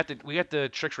we got the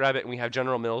Trix Rabbit, and we have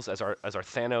General Mills as our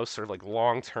Thanos sort of like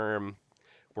long term.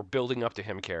 We're building up to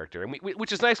him character, and we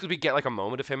which is nice because we get like a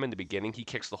moment of him in the beginning. He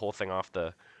kicks the whole thing off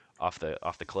the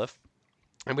cliff,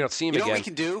 and we don't see him You know again. what we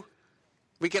can do?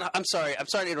 We can. I'm sorry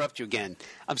to interrupt you again.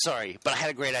 I'm sorry, but I had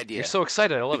a great idea. You're so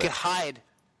excited. I we love could it. hide.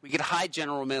 We could hide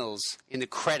General Mills in the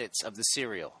credits of the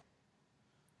cereal.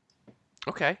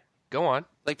 Okay, go on.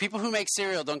 Like people who make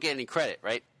cereal don't get any credit,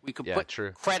 right? We could Yeah, put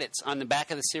true. credits on the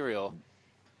back of the cereal,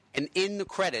 and in the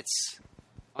credits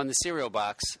on the cereal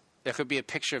box, there could be a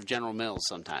picture of General Mills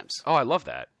sometimes. Oh, I love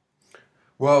that.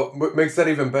 Well, what makes that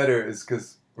even better is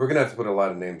because we're gonna have to put a lot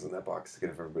of names in that box to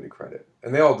give everybody credit,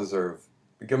 and they all deserve.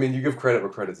 I mean, you give credit where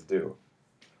credit's due.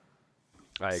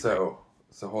 I agree. So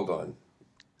hold on.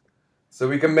 So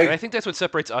we can make. And I think that's what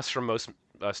separates us from most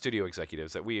studio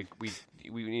executives, that we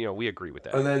agree with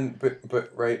that. And then,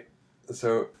 but right,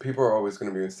 so people are always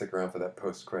going to be stick around for that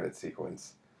post-credit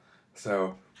sequence.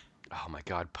 So Oh my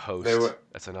god, Post. They were-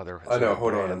 That's another. I know. another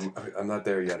Hold brand. on, I'm not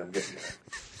there yet. I'm getting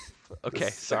there. Okay,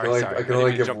 This- sorry. I can only didn't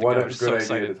mean to give jump the one gun. I'm good just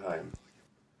so idea excited. at a time.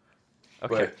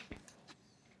 Okay.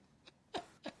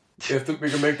 But we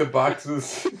can make the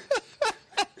boxes.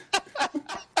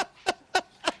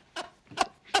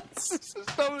 This is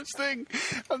the dumbest thing.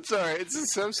 I'm sorry. It's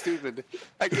just so stupid.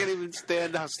 I can't even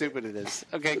stand how stupid it is.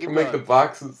 Okay, keep Make the going.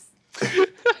 boxes.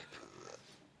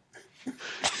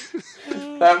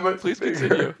 That much Please bigger.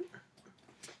 continue.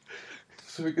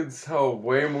 So we can sell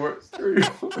way more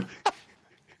cereal.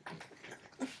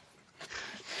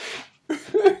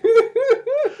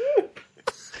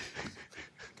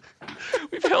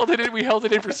 We held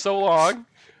it in for so long.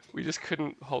 We just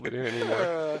couldn't hold it in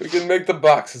anymore. We can make the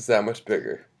boxes that much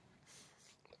bigger,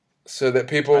 so that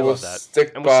people I will love that.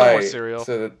 stick And we'll sell by. more cereal.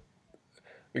 So that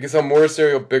we can sell more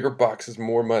cereal, bigger boxes,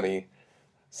 more money,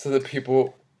 so that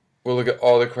people will look at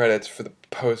all the credits for the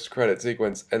post-credit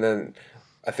sequence. And then,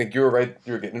 I think you were right.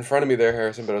 You were getting in front of me there,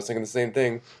 Harrison. But I was thinking the same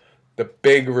thing. The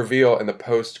big reveal in the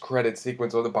post-credit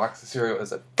sequence of the box of cereal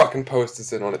is a fucking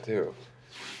Post-it on it too.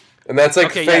 And that's like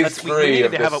Okay, phase yeah, three we need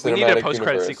of to the have we need a cinematic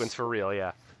post-credit universe. sequence for real,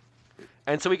 yeah.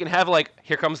 And so we can have like,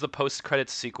 here comes the post-credit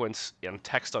sequence in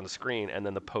text on the screen, and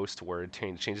then the post word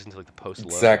changes into like the post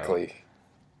logo. Exactly.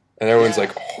 And everyone's Yeah.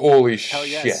 like, "Holy Hell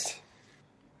shit!" yes.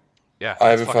 Yeah, I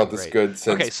that's haven't fucking felt this great. good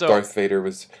since Okay, so Darth Vader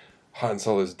was Han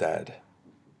Solo's dad.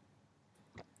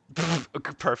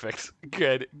 perfect,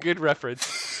 good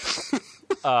reference.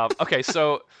 Okay,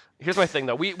 so here's my thing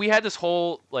though. We had this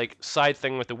whole like side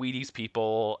thing with the Wheaties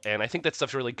people, and I think that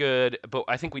stuff's really good. But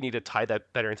I think we need to tie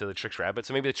that better into the Trix Rabbit.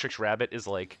 So maybe the Trix Rabbit is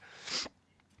like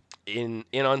in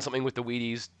on something with the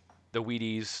Wheaties. The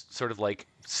Wheaties sort of like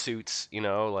suits,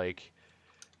 like.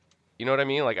 You know what I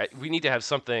mean? Like, we need to have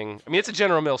something. I mean, it's a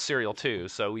General Mills cereal too,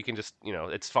 so we can just,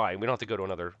 it's fine. We don't have to go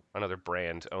to another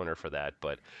brand owner for that,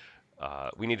 but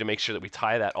we need to make sure that we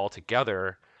tie that all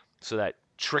together, so that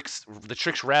the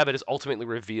Trix Rabbit is ultimately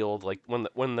revealed. Like when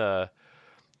the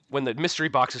mystery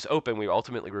box is open, we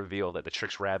ultimately reveal that the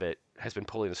Trix Rabbit has been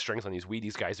pulling the strings on these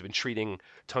Wheaties guys who've been treating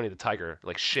Tony the Tiger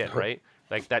like shit, right?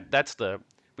 Like that's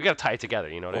we got to tie it together.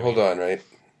 You know what I mean? Hold on, right?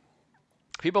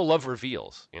 People love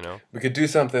reveals, We could do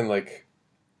something like,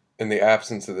 in the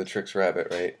absence of the Trix Rabbit,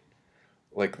 right?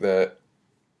 Like the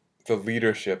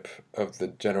leadership of the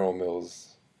General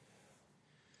Mills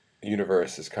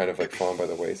universe is kind of like fallen by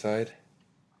the wayside,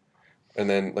 and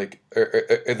then like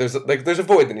there's a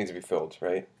void that needs to be filled,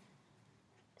 right?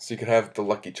 So you could have the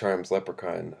Lucky Charms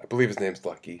leprechaun. I believe his name's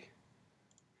Lucky,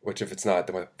 which if it's not,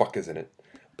 then why the fuck isn't it?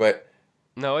 But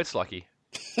No, it's Lucky.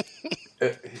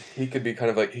 he could be kind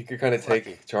of like, he could kind of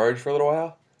take charge for a little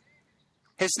while.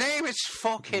 His name is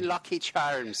fucking Lucky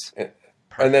Charms.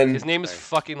 And then His name is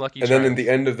fucking Lucky And Charms. then in the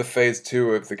end of the phase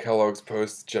 2 of the Kellogg's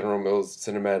Post General Mills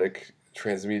Cinematic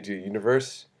Transmedia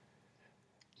Universe,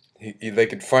 they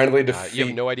could finally You have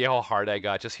defeat. no idea how hard I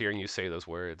got just hearing you say those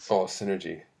words. Oh,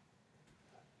 synergy.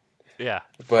 Yeah.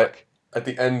 But Fuck. at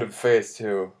the end of phase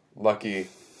 2, Lucky,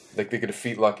 like they could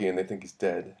defeat Lucky and they think he's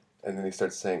dead, and then he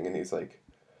starts saying, and he's like,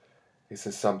 he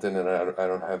says something, and I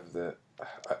don't have the.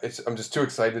 I'm just too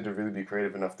excited to really be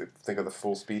creative enough to think of the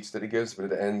full speech that he gives, but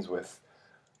it ends with,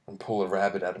 "I'm pull a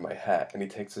rabbit out of my hat," and he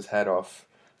takes his hat off,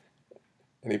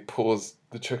 and he pulls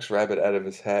the Chick's rabbit out of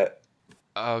his hat.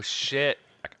 Oh shit.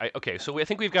 Okay, so I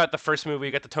think we've got the first movie.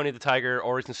 We got the Tony the Tiger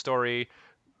origin story.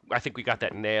 I think we got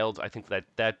that nailed. I think that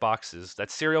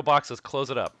cereal box. Let's close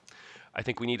it up. I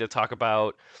think we need to talk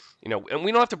about, and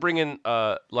we don't have to bring in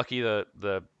Lucky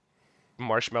the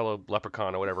marshmallow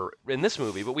leprechaun or whatever in this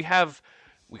movie, but we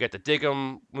got the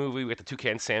Diggum movie, we got the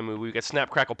Toucan Sam movie, we got Snap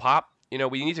Crackle Pop. We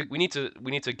need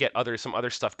to get some other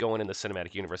stuff going in the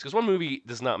cinematic universe, because one movie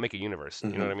does not make a universe. You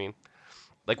know what I mean?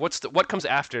 Like what comes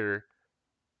after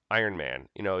Iron Man?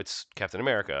 It's Captain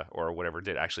America or whatever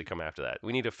did actually come after that.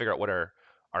 We need to figure out what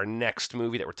our next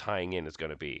movie that we're tying in is going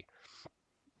to be.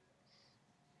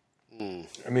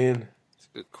 I mean, It's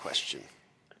a good question.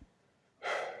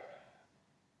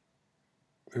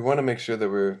 we want to make sure that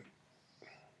we're,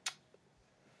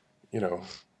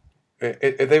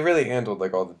 they really handled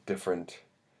like all the different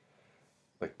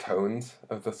like tones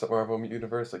of the Marvel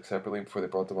universe like separately before they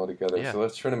brought them all together. Yeah. So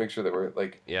let's try to make sure that we're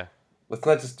like, Yeah. let's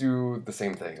not just do the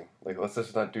same thing. Like let's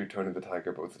just not do Tony the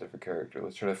Tiger but with a different character.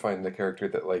 Let's try to find the character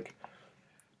that like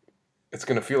it's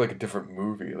gonna feel like a different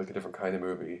movie, like a different kind of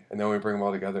movie. And then we bring them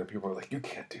all together and people are like, "You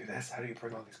can't do this. How do you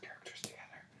bring all these characters together?"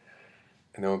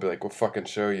 And then we'll be like, "We'll fucking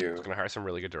show you." It's going to hire some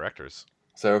really good directors.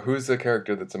 So who's the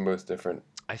character that's the most different?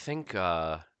 I think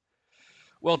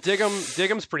well,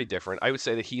 Diggum's pretty different. I would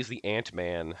say that he's the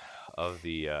Ant-Man of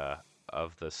the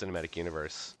cinematic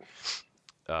universe.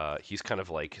 He's kind of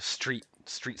like street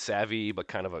savvy, but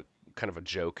kind of a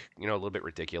joke, a little bit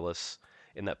ridiculous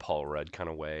in that Paul Rudd kind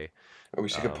of way. Oh, we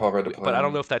should get Paul Rudd to play. But I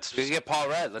don't know if that's. We get Paul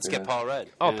Rudd. Let's get Paul Rudd.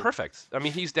 Oh, Yeah. perfect. I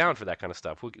mean, he's down for that kind of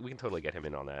stuff. We can totally get him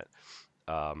in on that.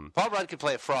 Paul Rudd could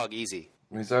play a frog easy.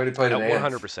 He's already played an ant.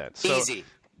 100%. So, Easy.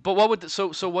 but what would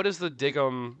so what is the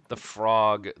Diggum, the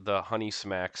frog, the Honey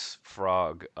Smacks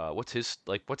frog? What's his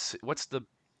like? What's the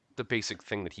basic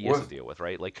thing that he has to deal with,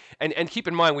 right? Like, and keep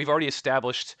in mind, we've already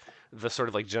established the sort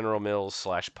of like General Mills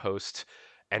 / Post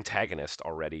antagonist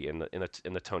already in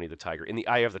the Tony the Tiger, in the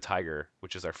Eye of the Tiger,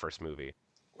 which is our first movie.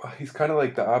 Well, he's kind of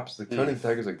like the opposite. Tony the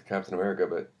Tiger's like the Captain America,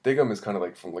 but Diggum is kind of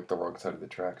like from like the wrong side of the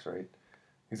tracks, right?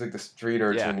 He's like the street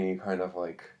urchin-y kind of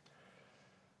like,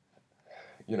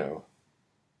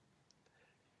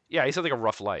 Yeah, he's had like a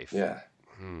rough life. Yeah.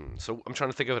 So I'm trying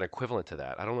to think of an equivalent to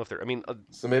that. I don't know if there. I mean,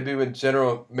 So maybe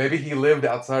maybe he lived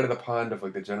outside of the pond of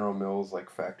like the General Mills like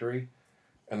factory,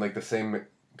 and like the same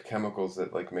chemicals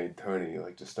that like made Tony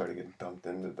like just started getting dumped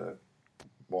into the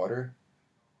water.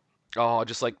 oh,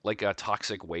 just like a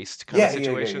toxic waste kind of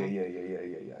situation.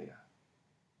 Yeah.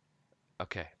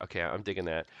 Okay, I'm digging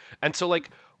that. And so, like,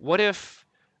 what if?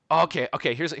 Oh,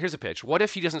 okay. Here's a pitch. What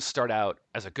if he doesn't start out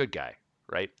as a good guy,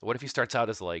 right? What if he starts out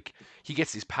as like he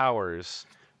gets these powers,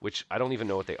 which I don't even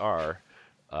know what they are,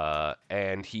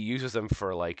 and he uses them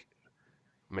for like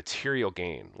material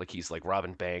gain. Like he's like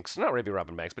robbing banks, not really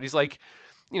robbing banks, but he's like,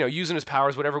 using his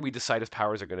powers, whatever we decide his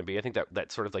powers are going to be. I think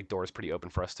that sort of like door is pretty open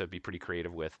for us to be pretty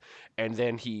creative with. And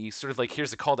then he sort of like,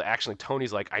 here's the call to action. Like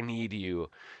Tony's like, "I need you,"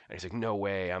 and he's like, "No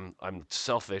way, I'm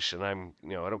selfish, and I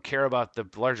don't care about the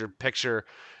larger picture."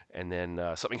 And then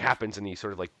something happens, and he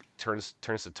sort of like turns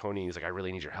to Tony. And he's like, "I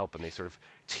really need your help," and they sort of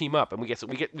team up, and we get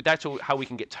that's how we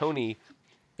can get Tony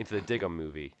into the Diggum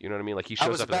movie. You know what I mean? Like he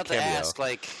shows up as a cameo. I was about to ask,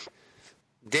 like,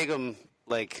 Diggum,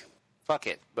 like, fuck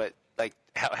it, but like,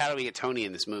 how do we get Tony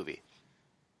in this movie?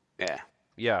 Yeah.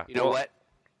 Yeah. You know what?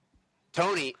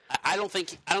 Tony, I don't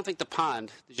think the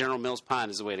pond, the General Mills pond,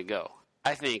 is the way to go.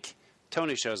 I think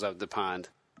Tony shows up at the pond,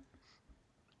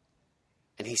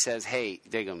 and he says, "Hey,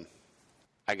 Diggum,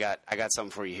 I got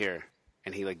something for you here,"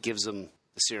 and he like gives him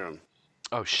the serum.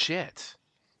 Oh shit.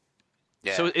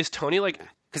 Yeah. So is Tony like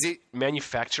because he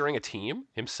manufacturing a team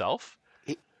himself?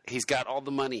 He's got all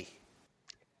the money,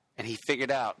 and he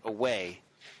figured out a way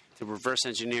to reverse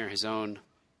engineer his own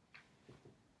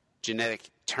genetic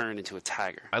turn into a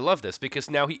tiger. I love this because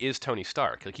now he is Tony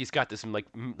Stark. Like he's got this like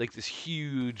this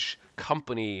huge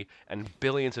company and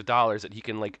billions of dollars that he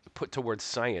can like put towards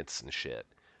science and shit.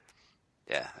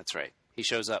 Yeah, that's right. He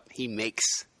shows up. He makes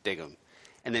Diggum,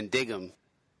 and then Diggum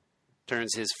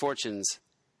turns his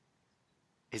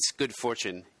good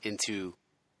fortune into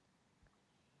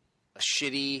a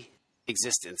shitty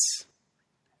existence.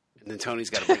 And then Tony's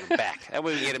got to bring him back. That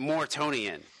way we get more Tony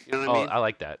in. You know what I mean? I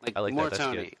like that. Like I like more that. That's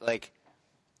Tony. good. Like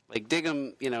Like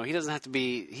Diggum, he doesn't have to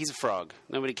be. He's a frog.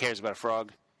 Nobody cares about a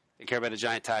frog. They care about a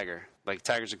giant tiger. Like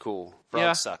tigers are cool.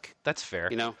 Frogs suck. That's fair.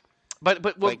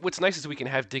 But What's nice is we can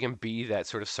have Diggum be that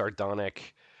sort of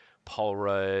sardonic, Paul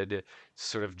Rudd,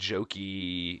 sort of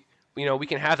jokey. We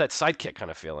can have that sidekick kind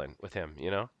of feeling with him.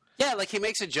 Yeah, like he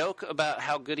makes a joke about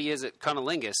how good he is at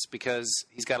cunnilingus because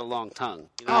he's got a long tongue.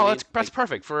 You know what I mean? That's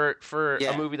perfect for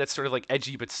Yeah. a movie that's sort of like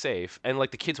edgy but safe, and like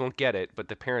the kids won't get it, but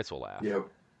the parents will laugh. Yep.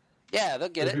 Yeah, they'll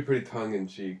get It'd be it. pretty tongue in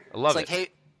cheek. I love It's like, it.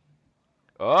 hey,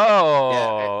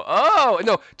 Oh,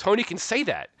 no, Tony can say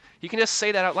that. He can just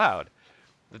say that out loud.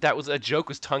 That was a joke,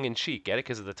 was tongue in cheek. Get it?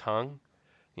 Because of the tongue,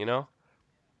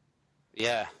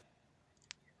 yeah.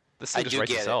 This I thing just do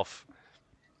writes get it. itself.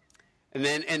 And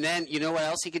then you know what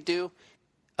else he could do?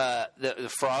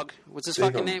 The frog. What's his Diggum.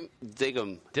 fucking name?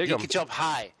 Diggum. He Diggum. could jump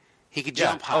high. He could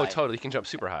Yeah. jump high. Oh, totally. He can jump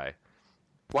super high.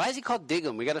 Why is he called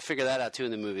Diggum? We got to figure that out too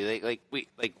in the movie.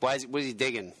 What is he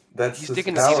digging? That's He's his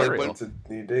digging the talent. cereal.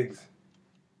 He digs.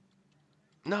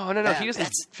 No. Man, He doesn't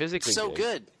that's physically. so dig.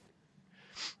 good.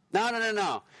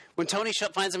 No. When Tony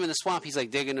finds him in the swamp, he's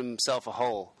like digging himself a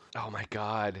hole. Oh my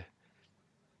god.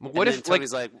 And What then if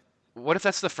Tony's like, What if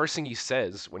that's the first thing he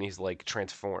says when he's like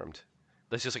transformed?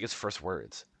 That's just like his first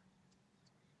words.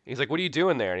 He's like, "What are you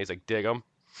doing there?" And he's like, "Dig 'em."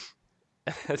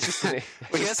 That's just. well,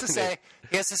 he has to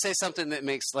say something that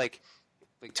makes like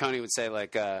Tony would say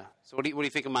like, so what do you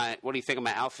think of my outfit? What do you think of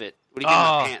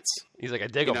my pants? He's like, "I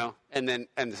dig 'em." And then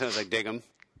Tony's like, dig 'em.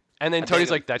 And then I Tony's dig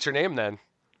 'em. like, "That's your name, then."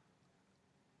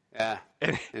 Yeah,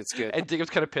 And, it's good. and Diggum's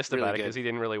kind of pissed Really about it good. because he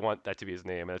didn't really want that to be his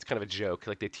name, and it's kind of a joke.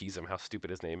 Like they tease him how stupid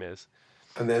his name is.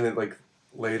 And then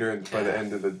later by the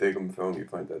end of the Diggum film, you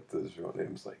find that his real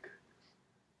name's like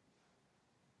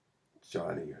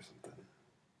Johnny or something.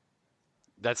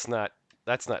 That's not.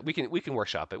 We can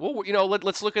workshop it. Well,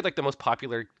 let's look at like the most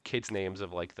popular kids' names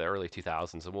of like the early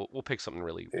 2000s, and we'll pick something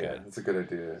really Yeah, good. that's a good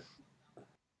idea.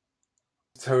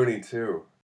 Tony too.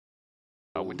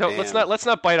 Let's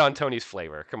not bite on Tony's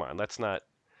flavor. Come on, let's not.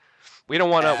 We don't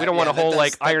want a whole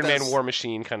like Iron Man War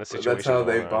Machine kind of situation. That's how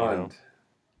they going on, bond.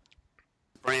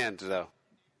 Brand though.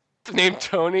 The name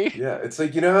Tony. Yeah, it's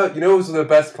like what was the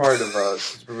best part of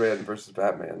Superman versus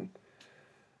Batman?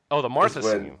 Oh, the Martha Is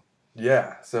when- scene.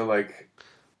 Yeah, so like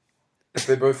if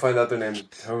they both find out their name's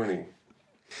Tony,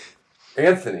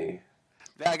 Anthony.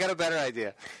 I got a better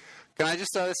idea. Can I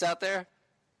just throw this out there?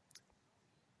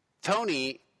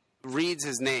 Tony reads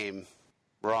his name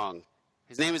wrong.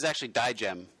 His name is actually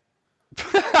Digem.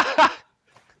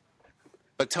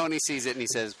 But Tony sees it and he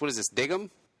says, "What is this, Diggum?"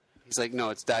 He's like, "No,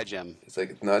 it's Digem." It's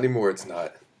like not anymore. It's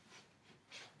not.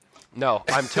 No,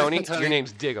 I'm Tony. Tony. Your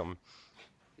name's Diggum.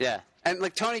 Yeah, and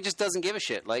like Tony just doesn't give a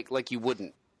shit. Like you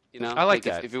wouldn't, I like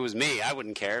that. If it was me, I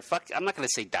wouldn't care. Fuck, I'm not going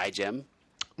to say Digem.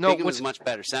 No, Diggum is much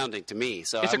better sounding to me.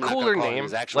 So it's I'm a not cooler gonna call him name.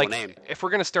 his actual Like name. if we're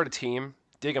gonna start a team,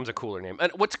 Diggum's a cooler name.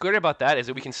 And what's good about that is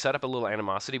that we can set up a little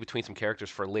animosity between some characters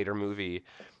for a later movie,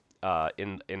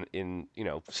 in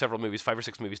several movies, 5 or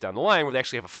 6 movies down the line, where they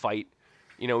actually have a fight.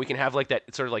 We can have like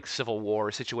that sort of like Civil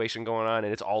War situation going on,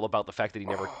 and it's all about the fact that he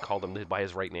never called him by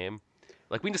his right name.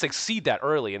 Like we can just like seed that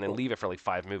early and then leave it for like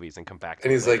 5 movies and come back to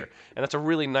And it he's later. like- and that's a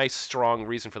really nice, strong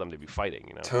reason for them to be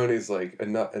fighting. Tony's like,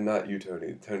 and not you,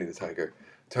 Tony. Tony the Tiger.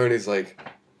 Tony's like,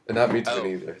 and not me,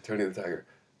 Tony either. Tony the Tiger.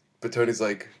 But Tony's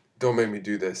like, don't make me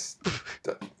do this,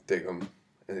 Diggum.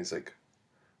 And he's like,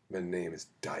 my name is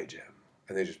Digem.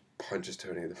 And they just punches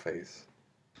Tony in the face.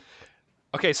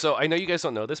 Okay, so I know you guys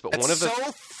don't know this, but That's one of the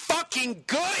so fucking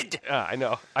good. I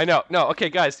know. No, okay,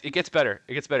 guys, it gets better.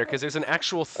 It gets better because there's an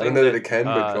actual thing. I don't know that it can,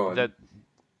 but go on.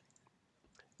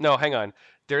 No, hang on.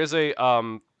 There's a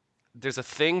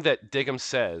thing that Diggum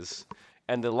says,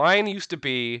 and the line used to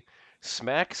be,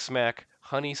 "Smack, smack,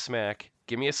 honey, smack.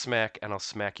 Give me a smack, and I'll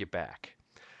smack you back."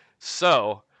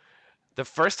 So, the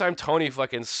first time Tony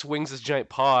fucking swings his giant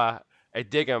paw at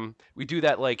Diggum, we do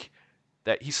that like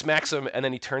that. He smacks him, and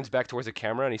then he turns back towards the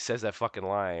camera, and he says that fucking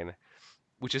line.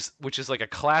 Which is like a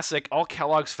classic. All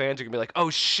Kellogg's fans are gonna be like, "Oh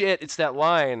shit, it's that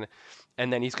line,"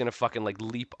 and then he's gonna fucking like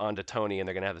leap onto Tony, and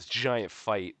they're gonna have this giant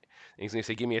fight. And he's gonna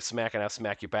say, "Give me a smack, and I'll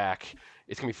smack you back."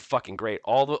 It's gonna be fucking great.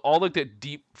 All the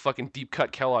deep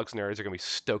cut Kellogg's nerds are gonna be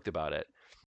stoked about it.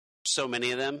 So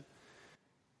many of them.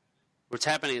 We're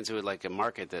tapping into like a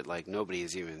market that like nobody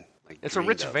is even like. It's a dreamed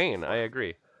rich of. vein. I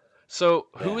agree. So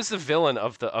who Yeah. is the villain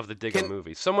of the Diggum Can-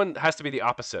 movie? Someone has to be the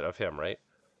opposite of him, right?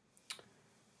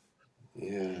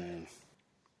 Yeah.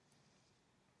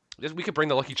 We could bring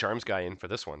the Lucky Charms guy in for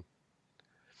this one.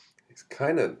 He's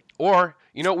kind of... Or,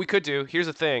 what we could do, here's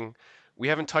the thing. We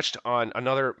haven't touched on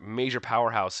another major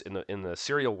powerhouse in the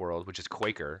cereal world, which is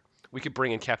Quaker. We could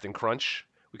bring in Captain Crunch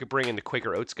We could bring in the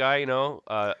Quaker Oats guy,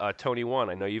 Tony One.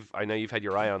 I know you've had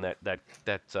your eye on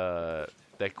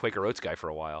that Quaker Oats guy for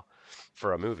a while,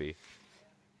 for a movie.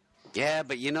 Yeah,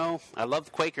 but I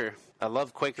love Quaker. I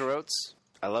love Quaker Oats.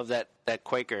 I love that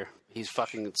Quaker. He's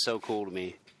fucking so cool to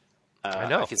me. I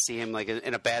know. I can see him like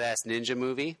in a badass ninja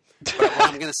movie. But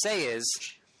what I'm gonna say is,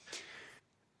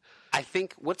 I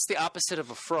think what's the opposite of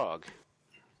a frog,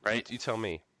 right? You tell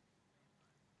me.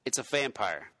 It's a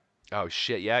vampire. Oh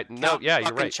shit! Yeah, no, yeah,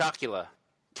 you're right. Chocula.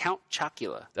 Count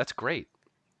Chocula. That's great.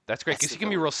 That's great because That's he can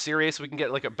be real serious. We can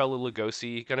get like a Bela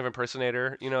Lugosi kind of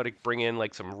impersonator, to bring in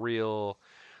like some real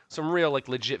like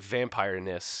legit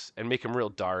vampire-ness and make him real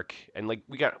dark. And like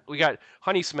we got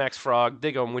Honey Smacks Frog,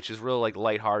 Diggum, which is real like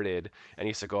lighthearted, and he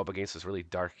has to go up against this really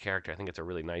dark character. I think it's a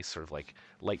really nice sort of like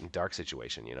light and dark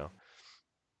situation,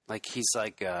 Like he's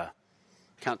like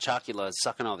Count Chocula is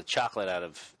sucking all the chocolate out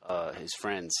of his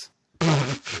friends.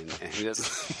 and he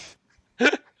doesn't.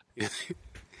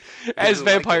 As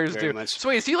vampires like it very do. much. So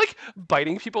wait, is he like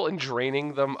biting people and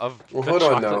draining them of the hold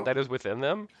on, chocolate now. that is within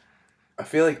them? I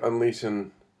feel like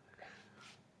unleashing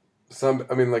some.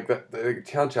 I mean, like the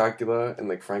Count Chocula and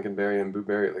like Frankenberry and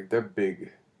Blueberry, like they're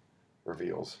big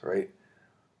reveals, right?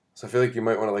 So I feel like you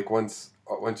might want to like once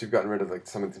you've gotten rid of like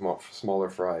some of the smaller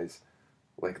fries,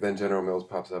 like then General Mills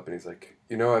pops up and he's like,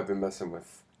 I've been messing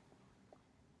with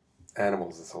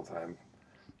animals this whole time.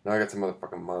 Now I got some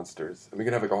motherfucking monsters. And we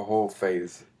can have like a whole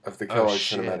phase of the Kellogg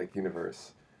cinematic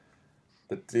universe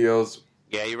that deals.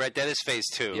 Yeah, you're right. That is phase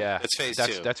 2. Yeah, that's phase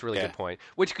 2. That's a really Yeah. good point.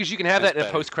 Because you can have That's that in a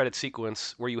better. post-credit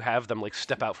sequence where you have them like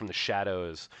step out from the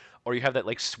shadows, or you have that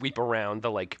like sweep around the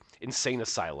like insane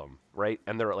asylum, right?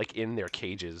 And they're like in their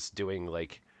cages doing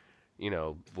like,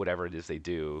 whatever it is they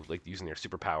do, like using their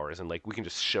superpowers, and like we can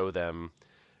just show them,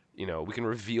 we can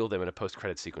reveal them in a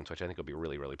post-credit sequence, which I think will be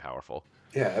really, really powerful.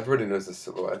 Yeah, everybody knows the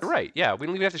silhouettes. Right? Yeah, we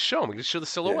don't even have to show them. We can just show the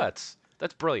silhouettes.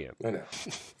 That's brilliant. I know.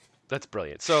 That's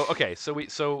brilliant. So okay,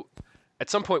 so at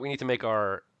some point we need to make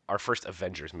our first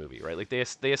Avengers movie, right? Like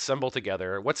they assemble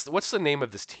together. What's the name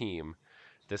of this team?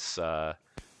 This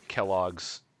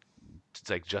Kellogg's, it's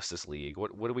like Justice League.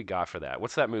 What do we got for that?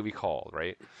 What's that movie called,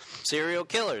 right? Serial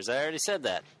killers. I already said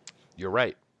that. You're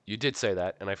right. You did say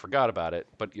that, and I forgot about it.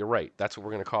 But you're right. That's what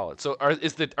we're gonna call it. So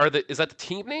is that the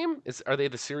team name? Are they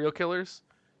the serial killers?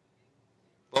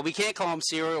 Well, we can't call them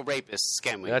serial rapists,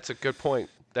 can we? That's a good point.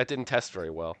 That didn't test very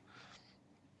well.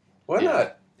 Why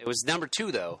not? It was number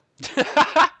 2, though.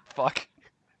 Fuck.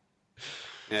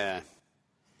 Yeah.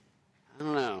 I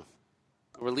don't know.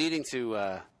 We're leading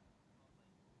to,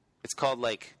 it's called,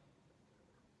 like,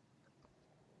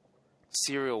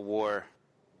 Serial War.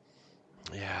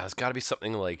 Yeah, it's got to be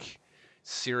something like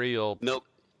cereal. Milk.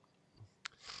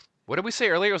 What did we say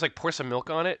earlier? It was like pour some milk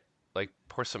on it, like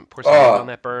pour some milk on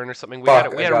that burn or something. We had a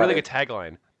really good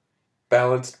tagline.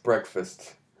 Balanced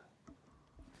breakfast.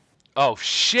 Oh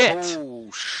shit! Oh,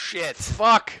 shit.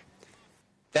 Fuck!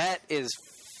 That is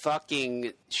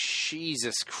fucking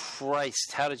Jesus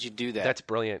Christ. How did you do that? That's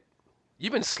brilliant.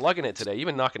 You've been slugging it today. You've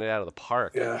been knocking it out of the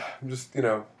park. Yeah, I'm just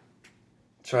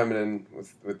chiming in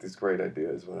with these great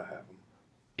ideas when I have them.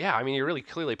 Yeah, I mean you're really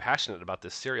clearly passionate about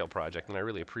this cereal project, and I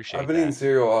really appreciate I've been that. eating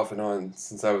cereal off and on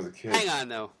since I was a kid. Hang on,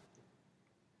 though.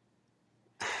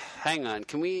 Hang on.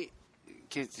 Are we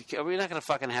not going to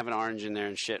fucking have an orange in there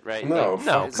and shit, right? No, Like,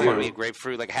 no, it's come going on. to be a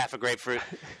grapefruit, like half a grapefruit.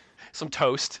 Some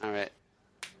toast. All right.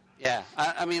 Yeah,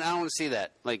 I mean, I don't want to see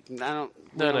that. Like, I don't.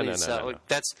 No.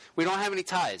 That's we don't have any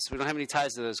ties. We don't have any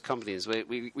ties to those companies.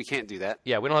 We can't do that.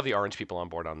 Yeah, we don't have the orange people on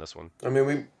board on this one. I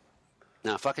mean,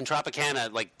 No, fucking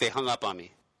Tropicana, like they hung up on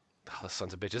me. Oh, the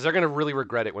sons of bitches. They're gonna really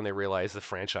regret it when they realize the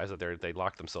franchise that they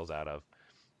locked themselves out of.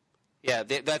 Yeah,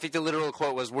 I think the literal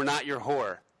quote was, "We're not your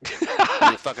whore."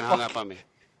 And they fucking hung up on me.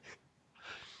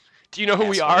 Do you know who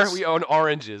we are? Assholes. We own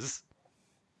oranges.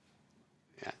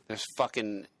 Yeah, there's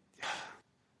fucking.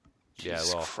 Yeah,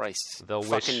 Jesus well, Christ. they'll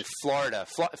fucking wish. Florida.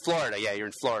 Florida, yeah, you're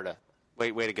in Florida.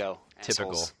 Way to go.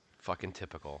 Typical. Assholes. Fucking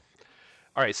typical.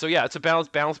 All right, so yeah, it's a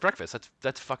balanced breakfast.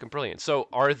 That's fucking brilliant. So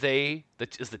is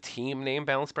the team name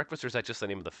Balanced Breakfast, or is that just the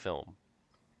name of the film?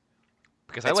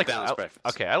 Because It's Balanced Breakfast.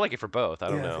 Okay, I like it for both. I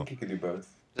don't I know. think you could do both.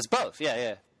 It's both,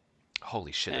 yeah.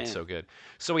 Holy shit, Yeah, that's yeah. so good.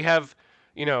 So we have,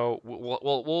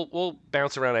 we'll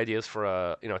bounce around ideas for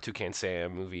a Toucan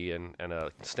Sam movie and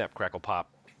a Snap Crackle Pop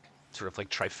sort of like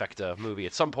trifecta movie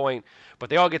at some point, but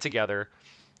they all get together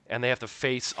and they have to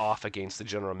face off against the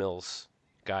General Mills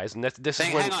guys, and this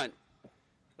is when. Hang on.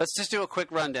 Let's just do a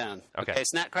quick rundown. Okay.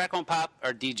 Snap, Crackle, and Pop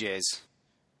are DJs.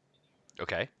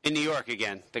 Okay, In New York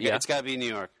again. Yeah. It's got to be New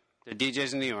York. They're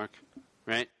DJs in New York,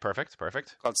 right? perfect,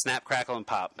 Called Snap, Crackle, and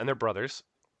Pop. and they're brothers.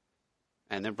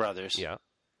 And they're brothers. Yeah,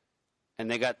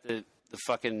 And they got the the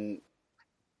fucking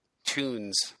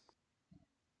Toons.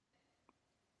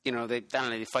 You know, they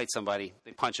fight somebody,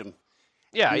 they punch him.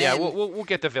 Yeah, And yeah, then- we'll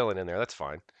get the villain in there. That's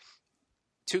fine.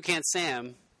 Toucan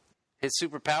Sam, his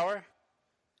superpower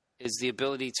is the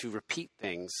ability to repeat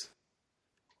things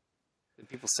that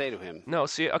people say to him No,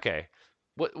 see, okay.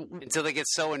 What? until they get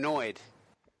so annoyed.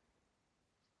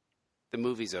 The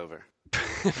movie's over.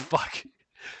 Fuck.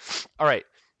 All right.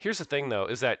 Here's the thing, though,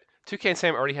 is that Toucan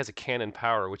Sam already has a canon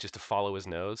power, which is to follow his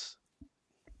nose.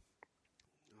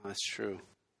 Oh, that's true.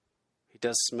 He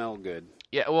does smell good.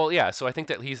 Yeah, well, yeah. So I think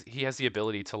that he has the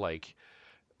ability to like,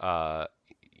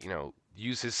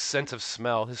 use his sense of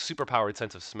smell, his superpowered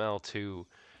sense of smell, to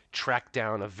track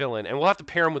down a villain, and we'll have to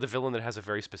pair him with a villain that has a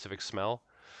very specific smell.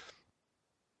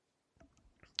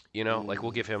 Like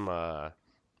we'll give him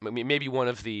maybe one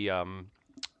of the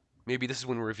maybe this is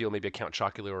when we reveal maybe a Count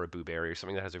Chocula or a Boo Berry or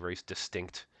something that has a very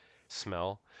distinct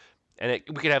smell, and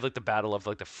we could have like the battle of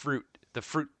like the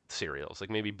fruit cereals, like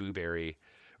maybe Boo Berry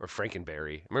or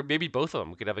Frankenberry, or maybe both of them.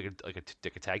 We could have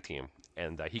like a tag team,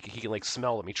 and he can like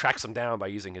smell them. He tracks them down by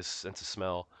using his sense of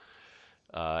smell,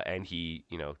 and he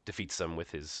defeats them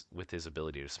with his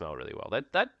ability to smell really well.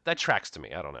 That tracks to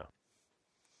me. I don't know.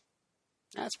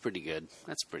 That's pretty good.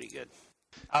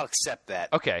 I'll accept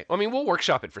that. Okay, I mean we'll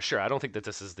workshop it for sure. I don't think that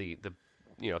this is the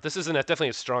this isn't definitely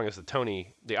as strong as the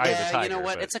Eye of the Tiger. You know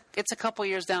what? But It's a couple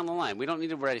years down the line. We don't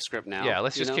need to write a script now. yeah,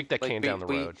 let's just kick that can down the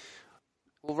road.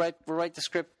 We'll write the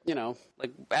script.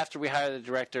 Like after we hire the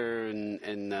director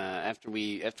and after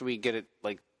we get it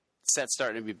like set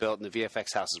starting to be built and the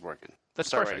VFX house is working. That's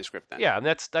start perfect. writing a script then. Yeah, and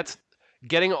that's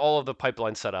getting all of the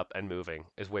pipeline set up and moving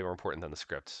is way more important than the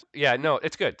scripts. Yeah, no,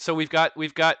 it's good. So we've got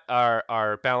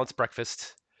our balanced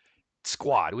breakfast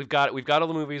squad. We've got all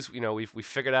the movies. We've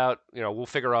figured out. We'll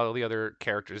figure out all the other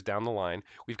characters down the line.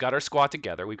 We've got our squad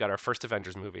together. We've got our first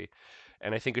Avengers movie,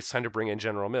 and I think it's time to bring in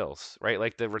General Mills, right?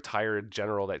 Like the retired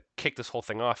general that kicked this whole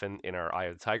thing off in our Eye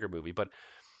of the Tiger movie. But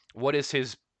what is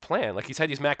his plan? Like he's had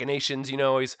these machinations.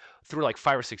 He's through like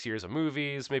 5 or 6 years of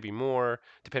movies, maybe more,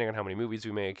 depending on how many movies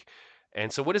we make.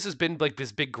 And so what has this been like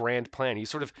this big grand plan? He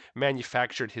sort of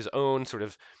manufactured his own sort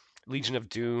of Legion of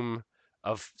Doom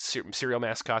of serial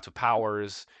mascots with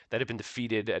powers that have been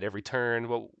defeated at every turn.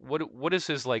 What is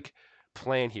his like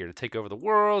plan here to take over the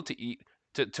world, to eat,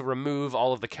 to remove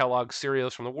all of the Kellogg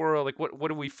cereals from the world? Like what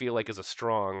do we feel like is a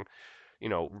strong,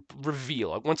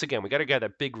 reveal? Once again, we got to get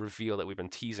that big reveal that we've been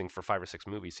teasing for 5 or 6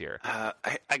 movies here.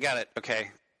 I got it.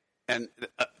 Okay, and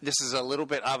this is a little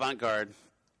bit avant-garde.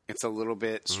 It's a little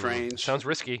bit strange. Sounds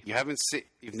risky.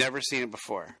 You've never seen it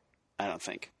before, I don't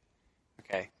think.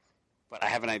 Okay, but I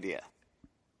have an idea.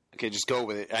 Okay, just go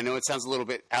with it. I know it sounds a little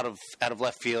bit out of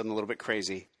left field and a little bit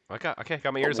crazy. Okay,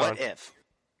 got my ears on.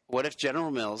 What if General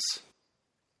Mills?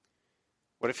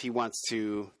 What if he wants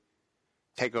to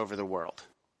take over the world?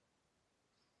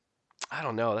 I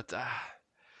don't know. That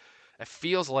it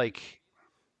feels like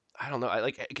I don't know.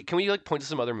 Can we like point to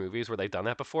some other movies where they've done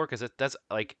that before? Because that's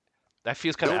like. That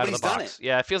feels kind of out of the box. Nobody's done it.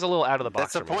 Yeah, it feels a little out of the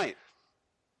box. That's the point.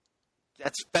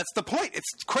 That's the point.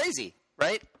 It's crazy,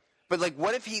 right? But like,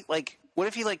 what if he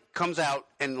comes out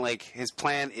and like his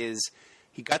plan is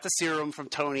he got the serum from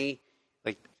Tony,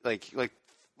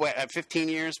 at 15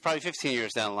 years, probably 15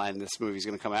 years down the line, this movie's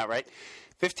going to come out, right?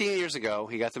 15 years ago,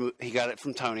 he got it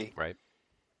from Tony, right?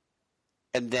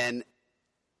 And then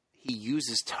he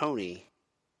uses Tony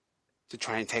to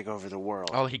try and take over the world.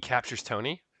 Oh, he captures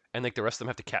Tony. And like the rest of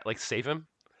them have to save him.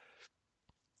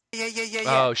 Yeah.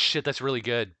 Oh shit, that's really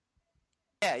good.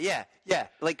 Yeah.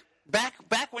 Like back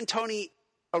when Tony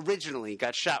originally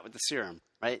got shot with the serum,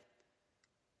 right,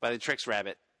 by the Trix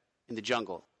Rabbit in the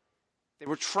jungle, they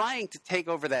were trying to take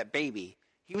over that baby.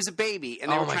 He was a baby,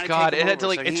 and they were trying to take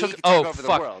him over. The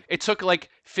world. It took like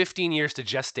 15 years to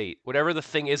gestate whatever the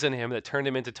thing is in him that turned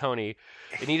him into Tony.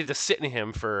 It needed to sit in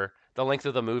him for the length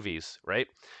of the movies, right?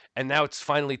 And now it's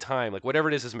finally time. Like whatever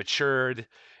it is matured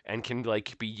and can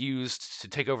like be used to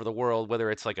take over the world.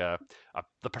 Whether it's like the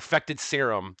perfected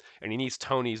serum, and he needs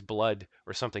Tony's blood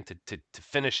or something to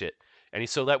finish it. And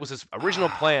so that was his original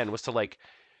plan, was to like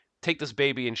take this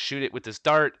baby and shoot it with this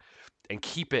dart and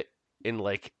keep it in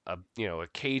like a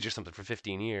cage or something for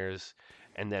 15 years,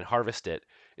 and then harvest it.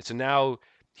 And so now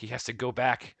he has to go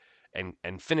back and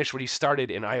finish what he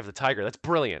started in Eye of the Tiger. That's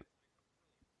brilliant.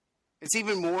 It's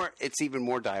even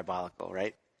more diabolical,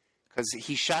 right? Because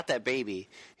he shot that baby.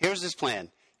 Here's his plan.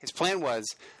 His plan was,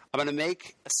 I'm going to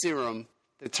make a serum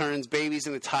that turns babies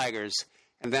into tigers,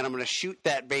 and then I'm going to shoot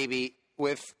that baby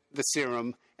with the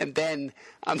serum, and then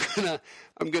I'm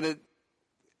gonna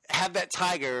have that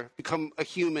tiger become a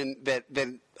human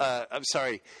I'm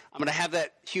going to have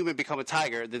that human become a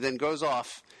tiger that then goes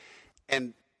off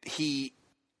and he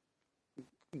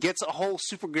gets a whole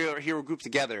superhero group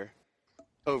together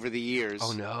over the years.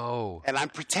 Oh no! And I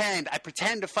pretend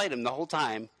to fight him the whole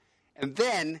time, and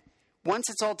then once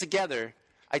it's all together,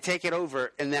 I take it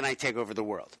over, and then I take over the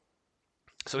world.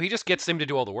 So he just gets them to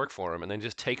do all the work for him, and then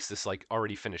just takes this like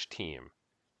already finished team.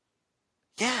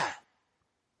 Yeah,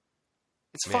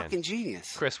 it's Man. fucking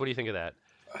genius. Chris, what do you think of that?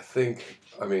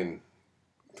 I mean,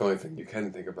 the only thing you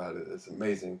can think about it is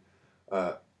amazing.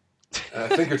 And I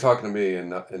think you're talking to me,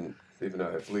 and even though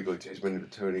I've legally changed my name to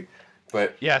Tony,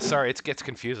 but Yeah, sorry, it gets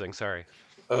confusing. Sorry.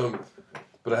 but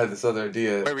I had this other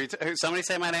idea. Wait, somebody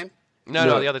say my name? No,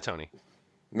 No. the other Tony.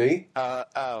 Me?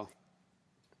 Oh.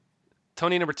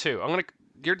 Tony number 2.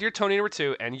 You're Tony number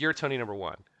 2, and you're Tony number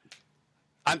 1.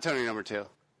 I'm Tony number 2.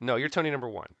 No, you're Tony number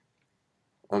 1.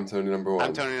 I'm Tony number 1.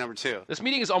 I'm Tony number 2. This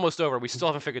meeting is almost over. We still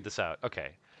haven't figured this out.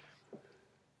 Okay.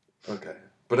 Okay,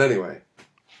 but anyway,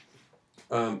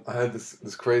 I had this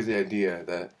crazy idea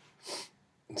that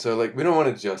like we don't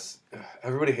want to just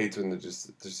everybody hates when there's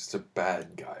just a bad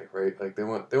guy, right? Like they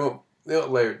want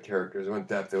layered characters, they want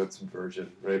depth, they want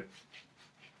subversion, right?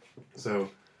 So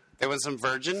There was some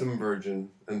virgin?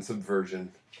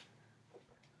 subversion.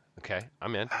 Okay,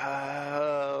 I'm in.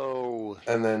 Oh.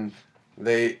 And then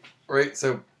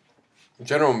so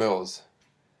General Mills,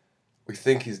 we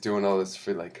think he's doing all this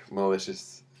for like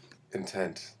malicious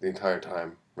intent the entire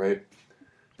time, right?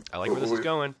 I like where this is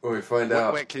going. When we find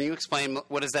out, Wait, can you explain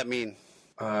what does that mean?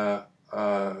 I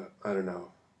don't know.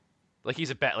 Like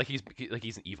he's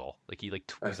he's an evil. Like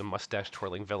he's a mustache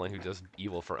twirling villain who does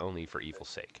evil for evil's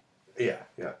sake. Yeah.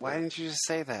 Why didn't you just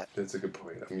say that? That's a good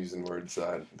point. I'm using words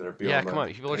that are beyond Yeah, my come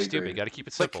on. People are pay stupid. grade. You got to keep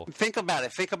it Like, simple. think about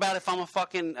it. Think about if I'm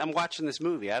watching this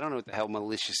movie. I don't know what the hell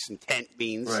malicious intent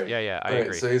means. Right. Yeah, I Right,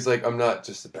 agree. So he's like, I'm not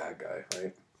just a bad guy,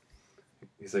 right?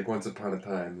 He's like, once upon a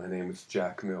time, my name was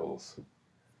Jack Mills,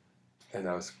 and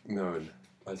I was known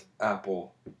as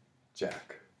Apple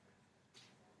Jack.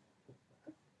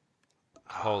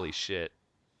 Holy shit.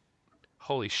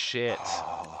 Holy shit.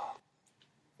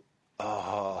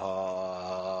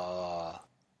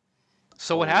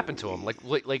 So what happened to him? Like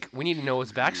we need to know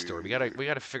his backstory. We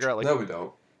gotta figure out No, we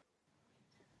don't.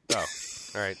 Oh,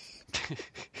 all right.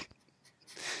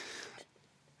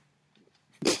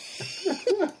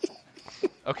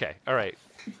 Okay, all right.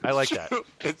 I like that.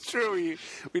 It's true.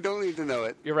 We don't need to know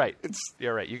it. You're right. It's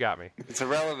You're right. You got me. it's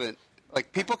irrelevant.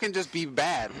 Like people can just be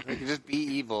bad. They can just be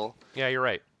evil. Yeah, you're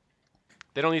right.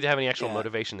 They don't need to have any actual Yeah.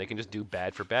 motivation. They can just do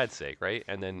bad for bad's sake, right?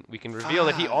 And then we can reveal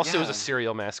that he also is yeah. a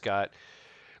serial mascot.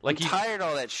 Like I'm he tired of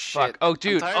all that shit. fuck. Oh, I'm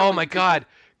dude. tired Oh of my people- god,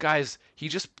 guys. He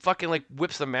just fucking like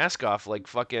whips the mask off like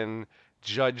fucking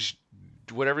Judge,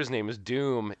 whatever his name is,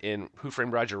 Doom in Who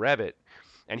Framed Roger Rabbit,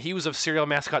 and he was a serial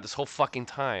mascot this whole fucking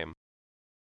time.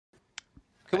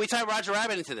 Can we tie Roger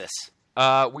Rabbit into this?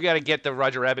 We got to get the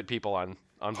Roger Rabbit people on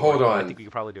board. Hold I on. think we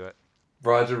could probably do it.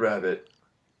 Roger Rabbit,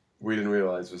 we didn't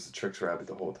realize was the Tricks Rabbit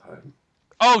the whole time.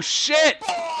 Oh shit!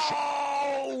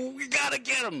 Oh, we gotta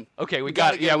get him. Okay, we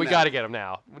gotta got. get Yeah, him we now. got to get him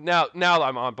now. Now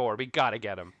I'm on board. We got to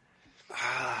get him.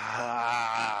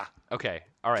 Ah, Okay.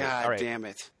 All right. God all right. damn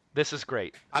it! This is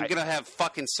great. I'm gonna have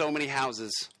fucking so many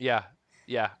houses. Yeah.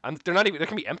 They're not even. They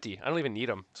can be empty. I don't even need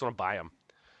them. Just want to buy them.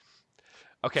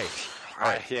 Okay. All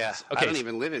right. Yeah. Okay. I don't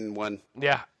even live in one.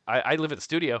 Yeah. I live at the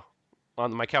studio,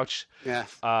 on my couch. Yeah.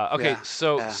 Okay. Yeah,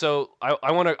 So yeah.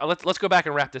 I want to let's go back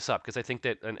and wrap this up because I think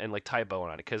that and like tie a bow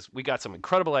on it because we got some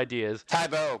incredible ideas.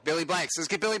 Tybo, Billy Blanks. Let's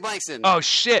get Billy Blanks in. Oh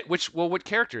shit! What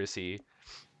character is he?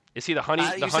 Is he the honey?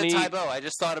 You honey? said Tybo. I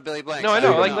just thought of Billy Blanks. No, I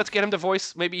know. don't Like, let's get him to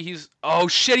voice. Maybe he's. Oh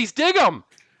shit! He's Diggum.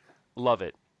 Love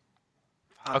it.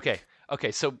 Fuck.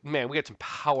 Okay. So man, we got some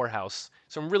powerhouse,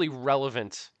 some really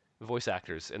relevant voice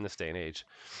actors in this day and age.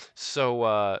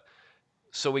 So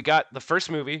we got the first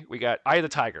movie. We got Eye of the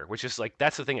Tiger, which is like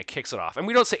that's the thing that kicks it off. And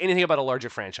we don't say anything about a larger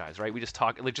franchise, right? We just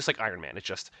talk just like Iron Man. It's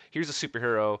just here's a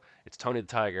superhero. It's Tony the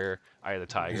Tiger, Eye of the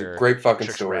Tiger. great fucking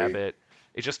Tricks story. Rabbit.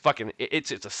 It's just fucking.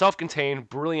 It's a self-contained,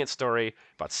 brilliant story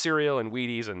about cereal and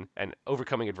Wheaties and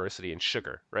overcoming adversity and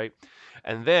sugar, right?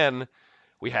 And then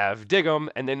we have Diggum,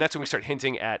 and then that's when we start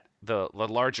hinting at the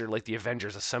larger, like the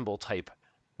Avengers Assemble type,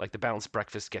 like the Balanced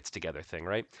Breakfast gets together thing,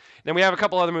 right? Then we have a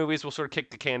couple other movies. We'll sort of kick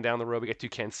the can down the road. We got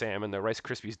Toucan Sam and the Rice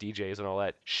Krispies DJs and all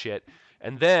that shit.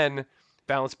 And then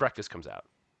Balanced Breakfast comes out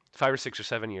 5 or 6 or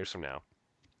 7 years from now,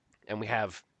 and we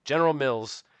have General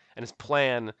Mills and his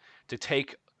plan to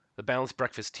take the Balanced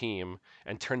Breakfast team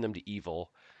and turn them to evil,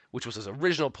 which was his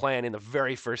original plan in the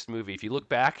very first movie. If you look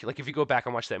back, like if you go back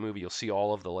and watch that movie, you'll see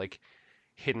all of the like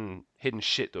hidden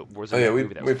shit that was in Oh yeah, that we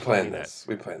movie that was planned planning this.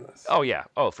 We planned this. Oh yeah,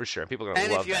 oh for sure. People are gonna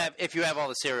And love that. if you have all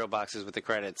the cereal boxes with the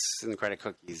credits and the credit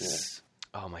cookies.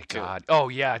 Oh my Cool. god. Oh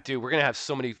yeah, dude. We're gonna have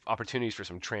so many opportunities for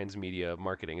some transmedia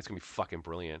marketing. It's gonna be fucking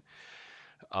brilliant.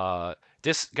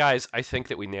 This guys, I think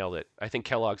that we nailed it. I think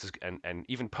Kellogg's and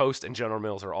even Post and General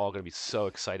Mills are all gonna be so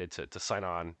excited to sign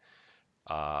on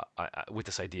with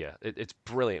this idea. It's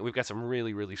brilliant. We've got some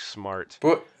really really smart,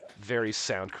 But very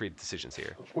sound creative decisions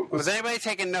here. Was anybody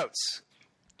taking notes?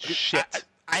 Shit.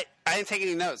 I didn't take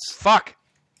any notes. Fuck.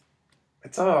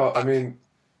 it's all. I mean,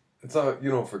 it's all. You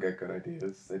don't forget good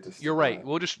ideas. They just. You're right.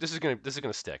 We'll just this is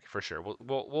gonna stick for sure.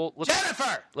 We'll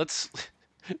Jennifer! let's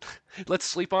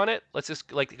sleep on it. Let's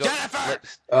just like go. Jennifer!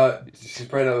 She's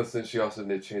probably not listening. She also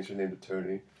did change her name to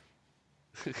Tony.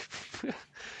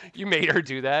 You made her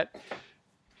do that.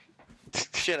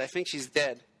 Shit, I think she's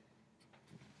dead.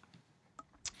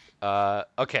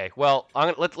 Okay. Well,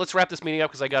 let's wrap this meeting up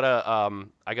because I gotta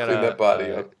Clean that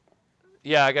body up.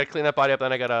 Yeah, I gotta clean that body up.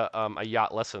 Then I got a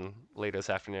yacht lesson later this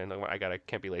afternoon.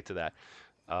 Can't be late to that.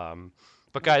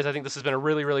 But guys, I think this has been a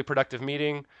really really productive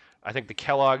meeting. I think the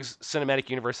Kellogg's cinematic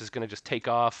universe is gonna just take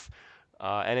off,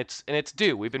 and it's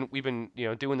due. We've been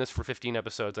doing this for 15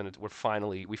 episodes, and we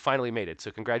finally made it. So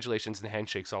congratulations and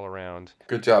handshakes all around.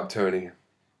 Good job, Tony.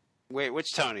 Wait,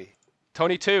 which Tony?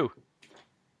 Tony 2.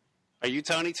 Are you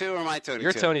Tony 2 or am I Tony 2?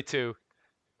 You're Tony 2.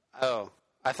 Oh,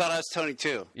 I thought I was Tony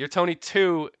 2. You're Tony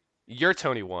 2. You're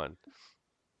Tony 1.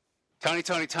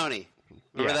 Tony.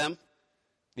 Remember them?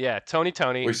 Yeah, Tony.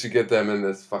 We should get them in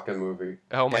this fucking movie.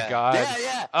 Oh my Yeah. god.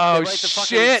 Yeah. Oh They write the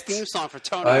fucking shit. theme song for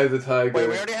Tony. Eye of the Tiger. Wait,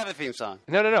 we already have a theme song.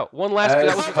 No. One last. As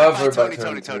That was covered by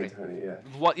Tony. Tony. Yeah.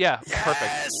 what? Yeah, Yes!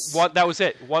 perfect. That was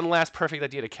it. One last perfect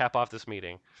idea to cap off this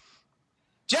meeting.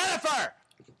 Jennifer!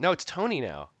 No, it's Tony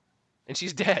now, and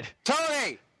she's dead.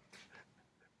 Tony!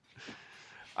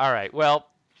 All right. Well,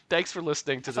 thanks for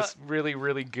listening to this really,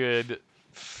 really good,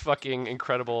 fucking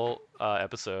incredible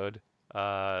episode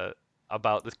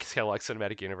about the Kellogg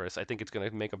Cinematic Universe. I think it's gonna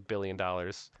make $1 billion.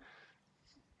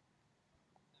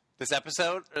 This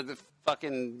episode or the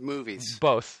fucking movies?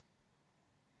 Both.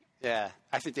 Yeah,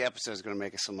 I think the episode is going to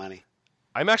make us some money.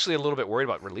 I'm actually a little bit worried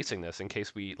about releasing this in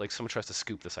case someone tries to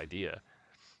scoop this idea.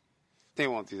 They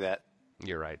won't do that.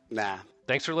 You're right. Nah.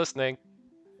 Thanks for listening.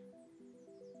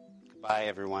 Bye,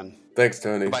 everyone. Thanks,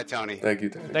 Tony. Bye, Tony. Thank you,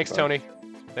 Tony. Thanks, Bye. Tony.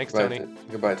 Thanks, Goodbye, Tony.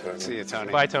 Goodbye, Tony. See you,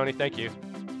 Tony. Bye, Tony. Thank you.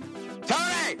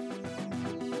 Tony!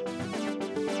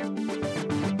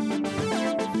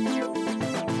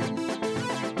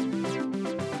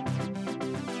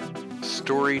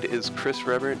 Storied is Chris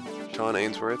Rebert, Sean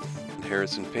Ainsworth, and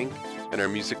Harrison Pink, and our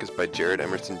music is by Jared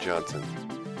Emerson Johnson.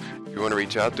 If you want to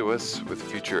reach out to us with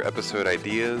future episode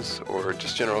ideas or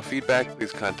just general feedback,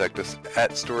 please contact us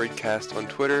at StoriedCast on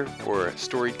Twitter or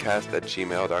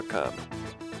StoriedCast@gmail.com.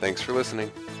 Thanks for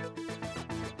listening.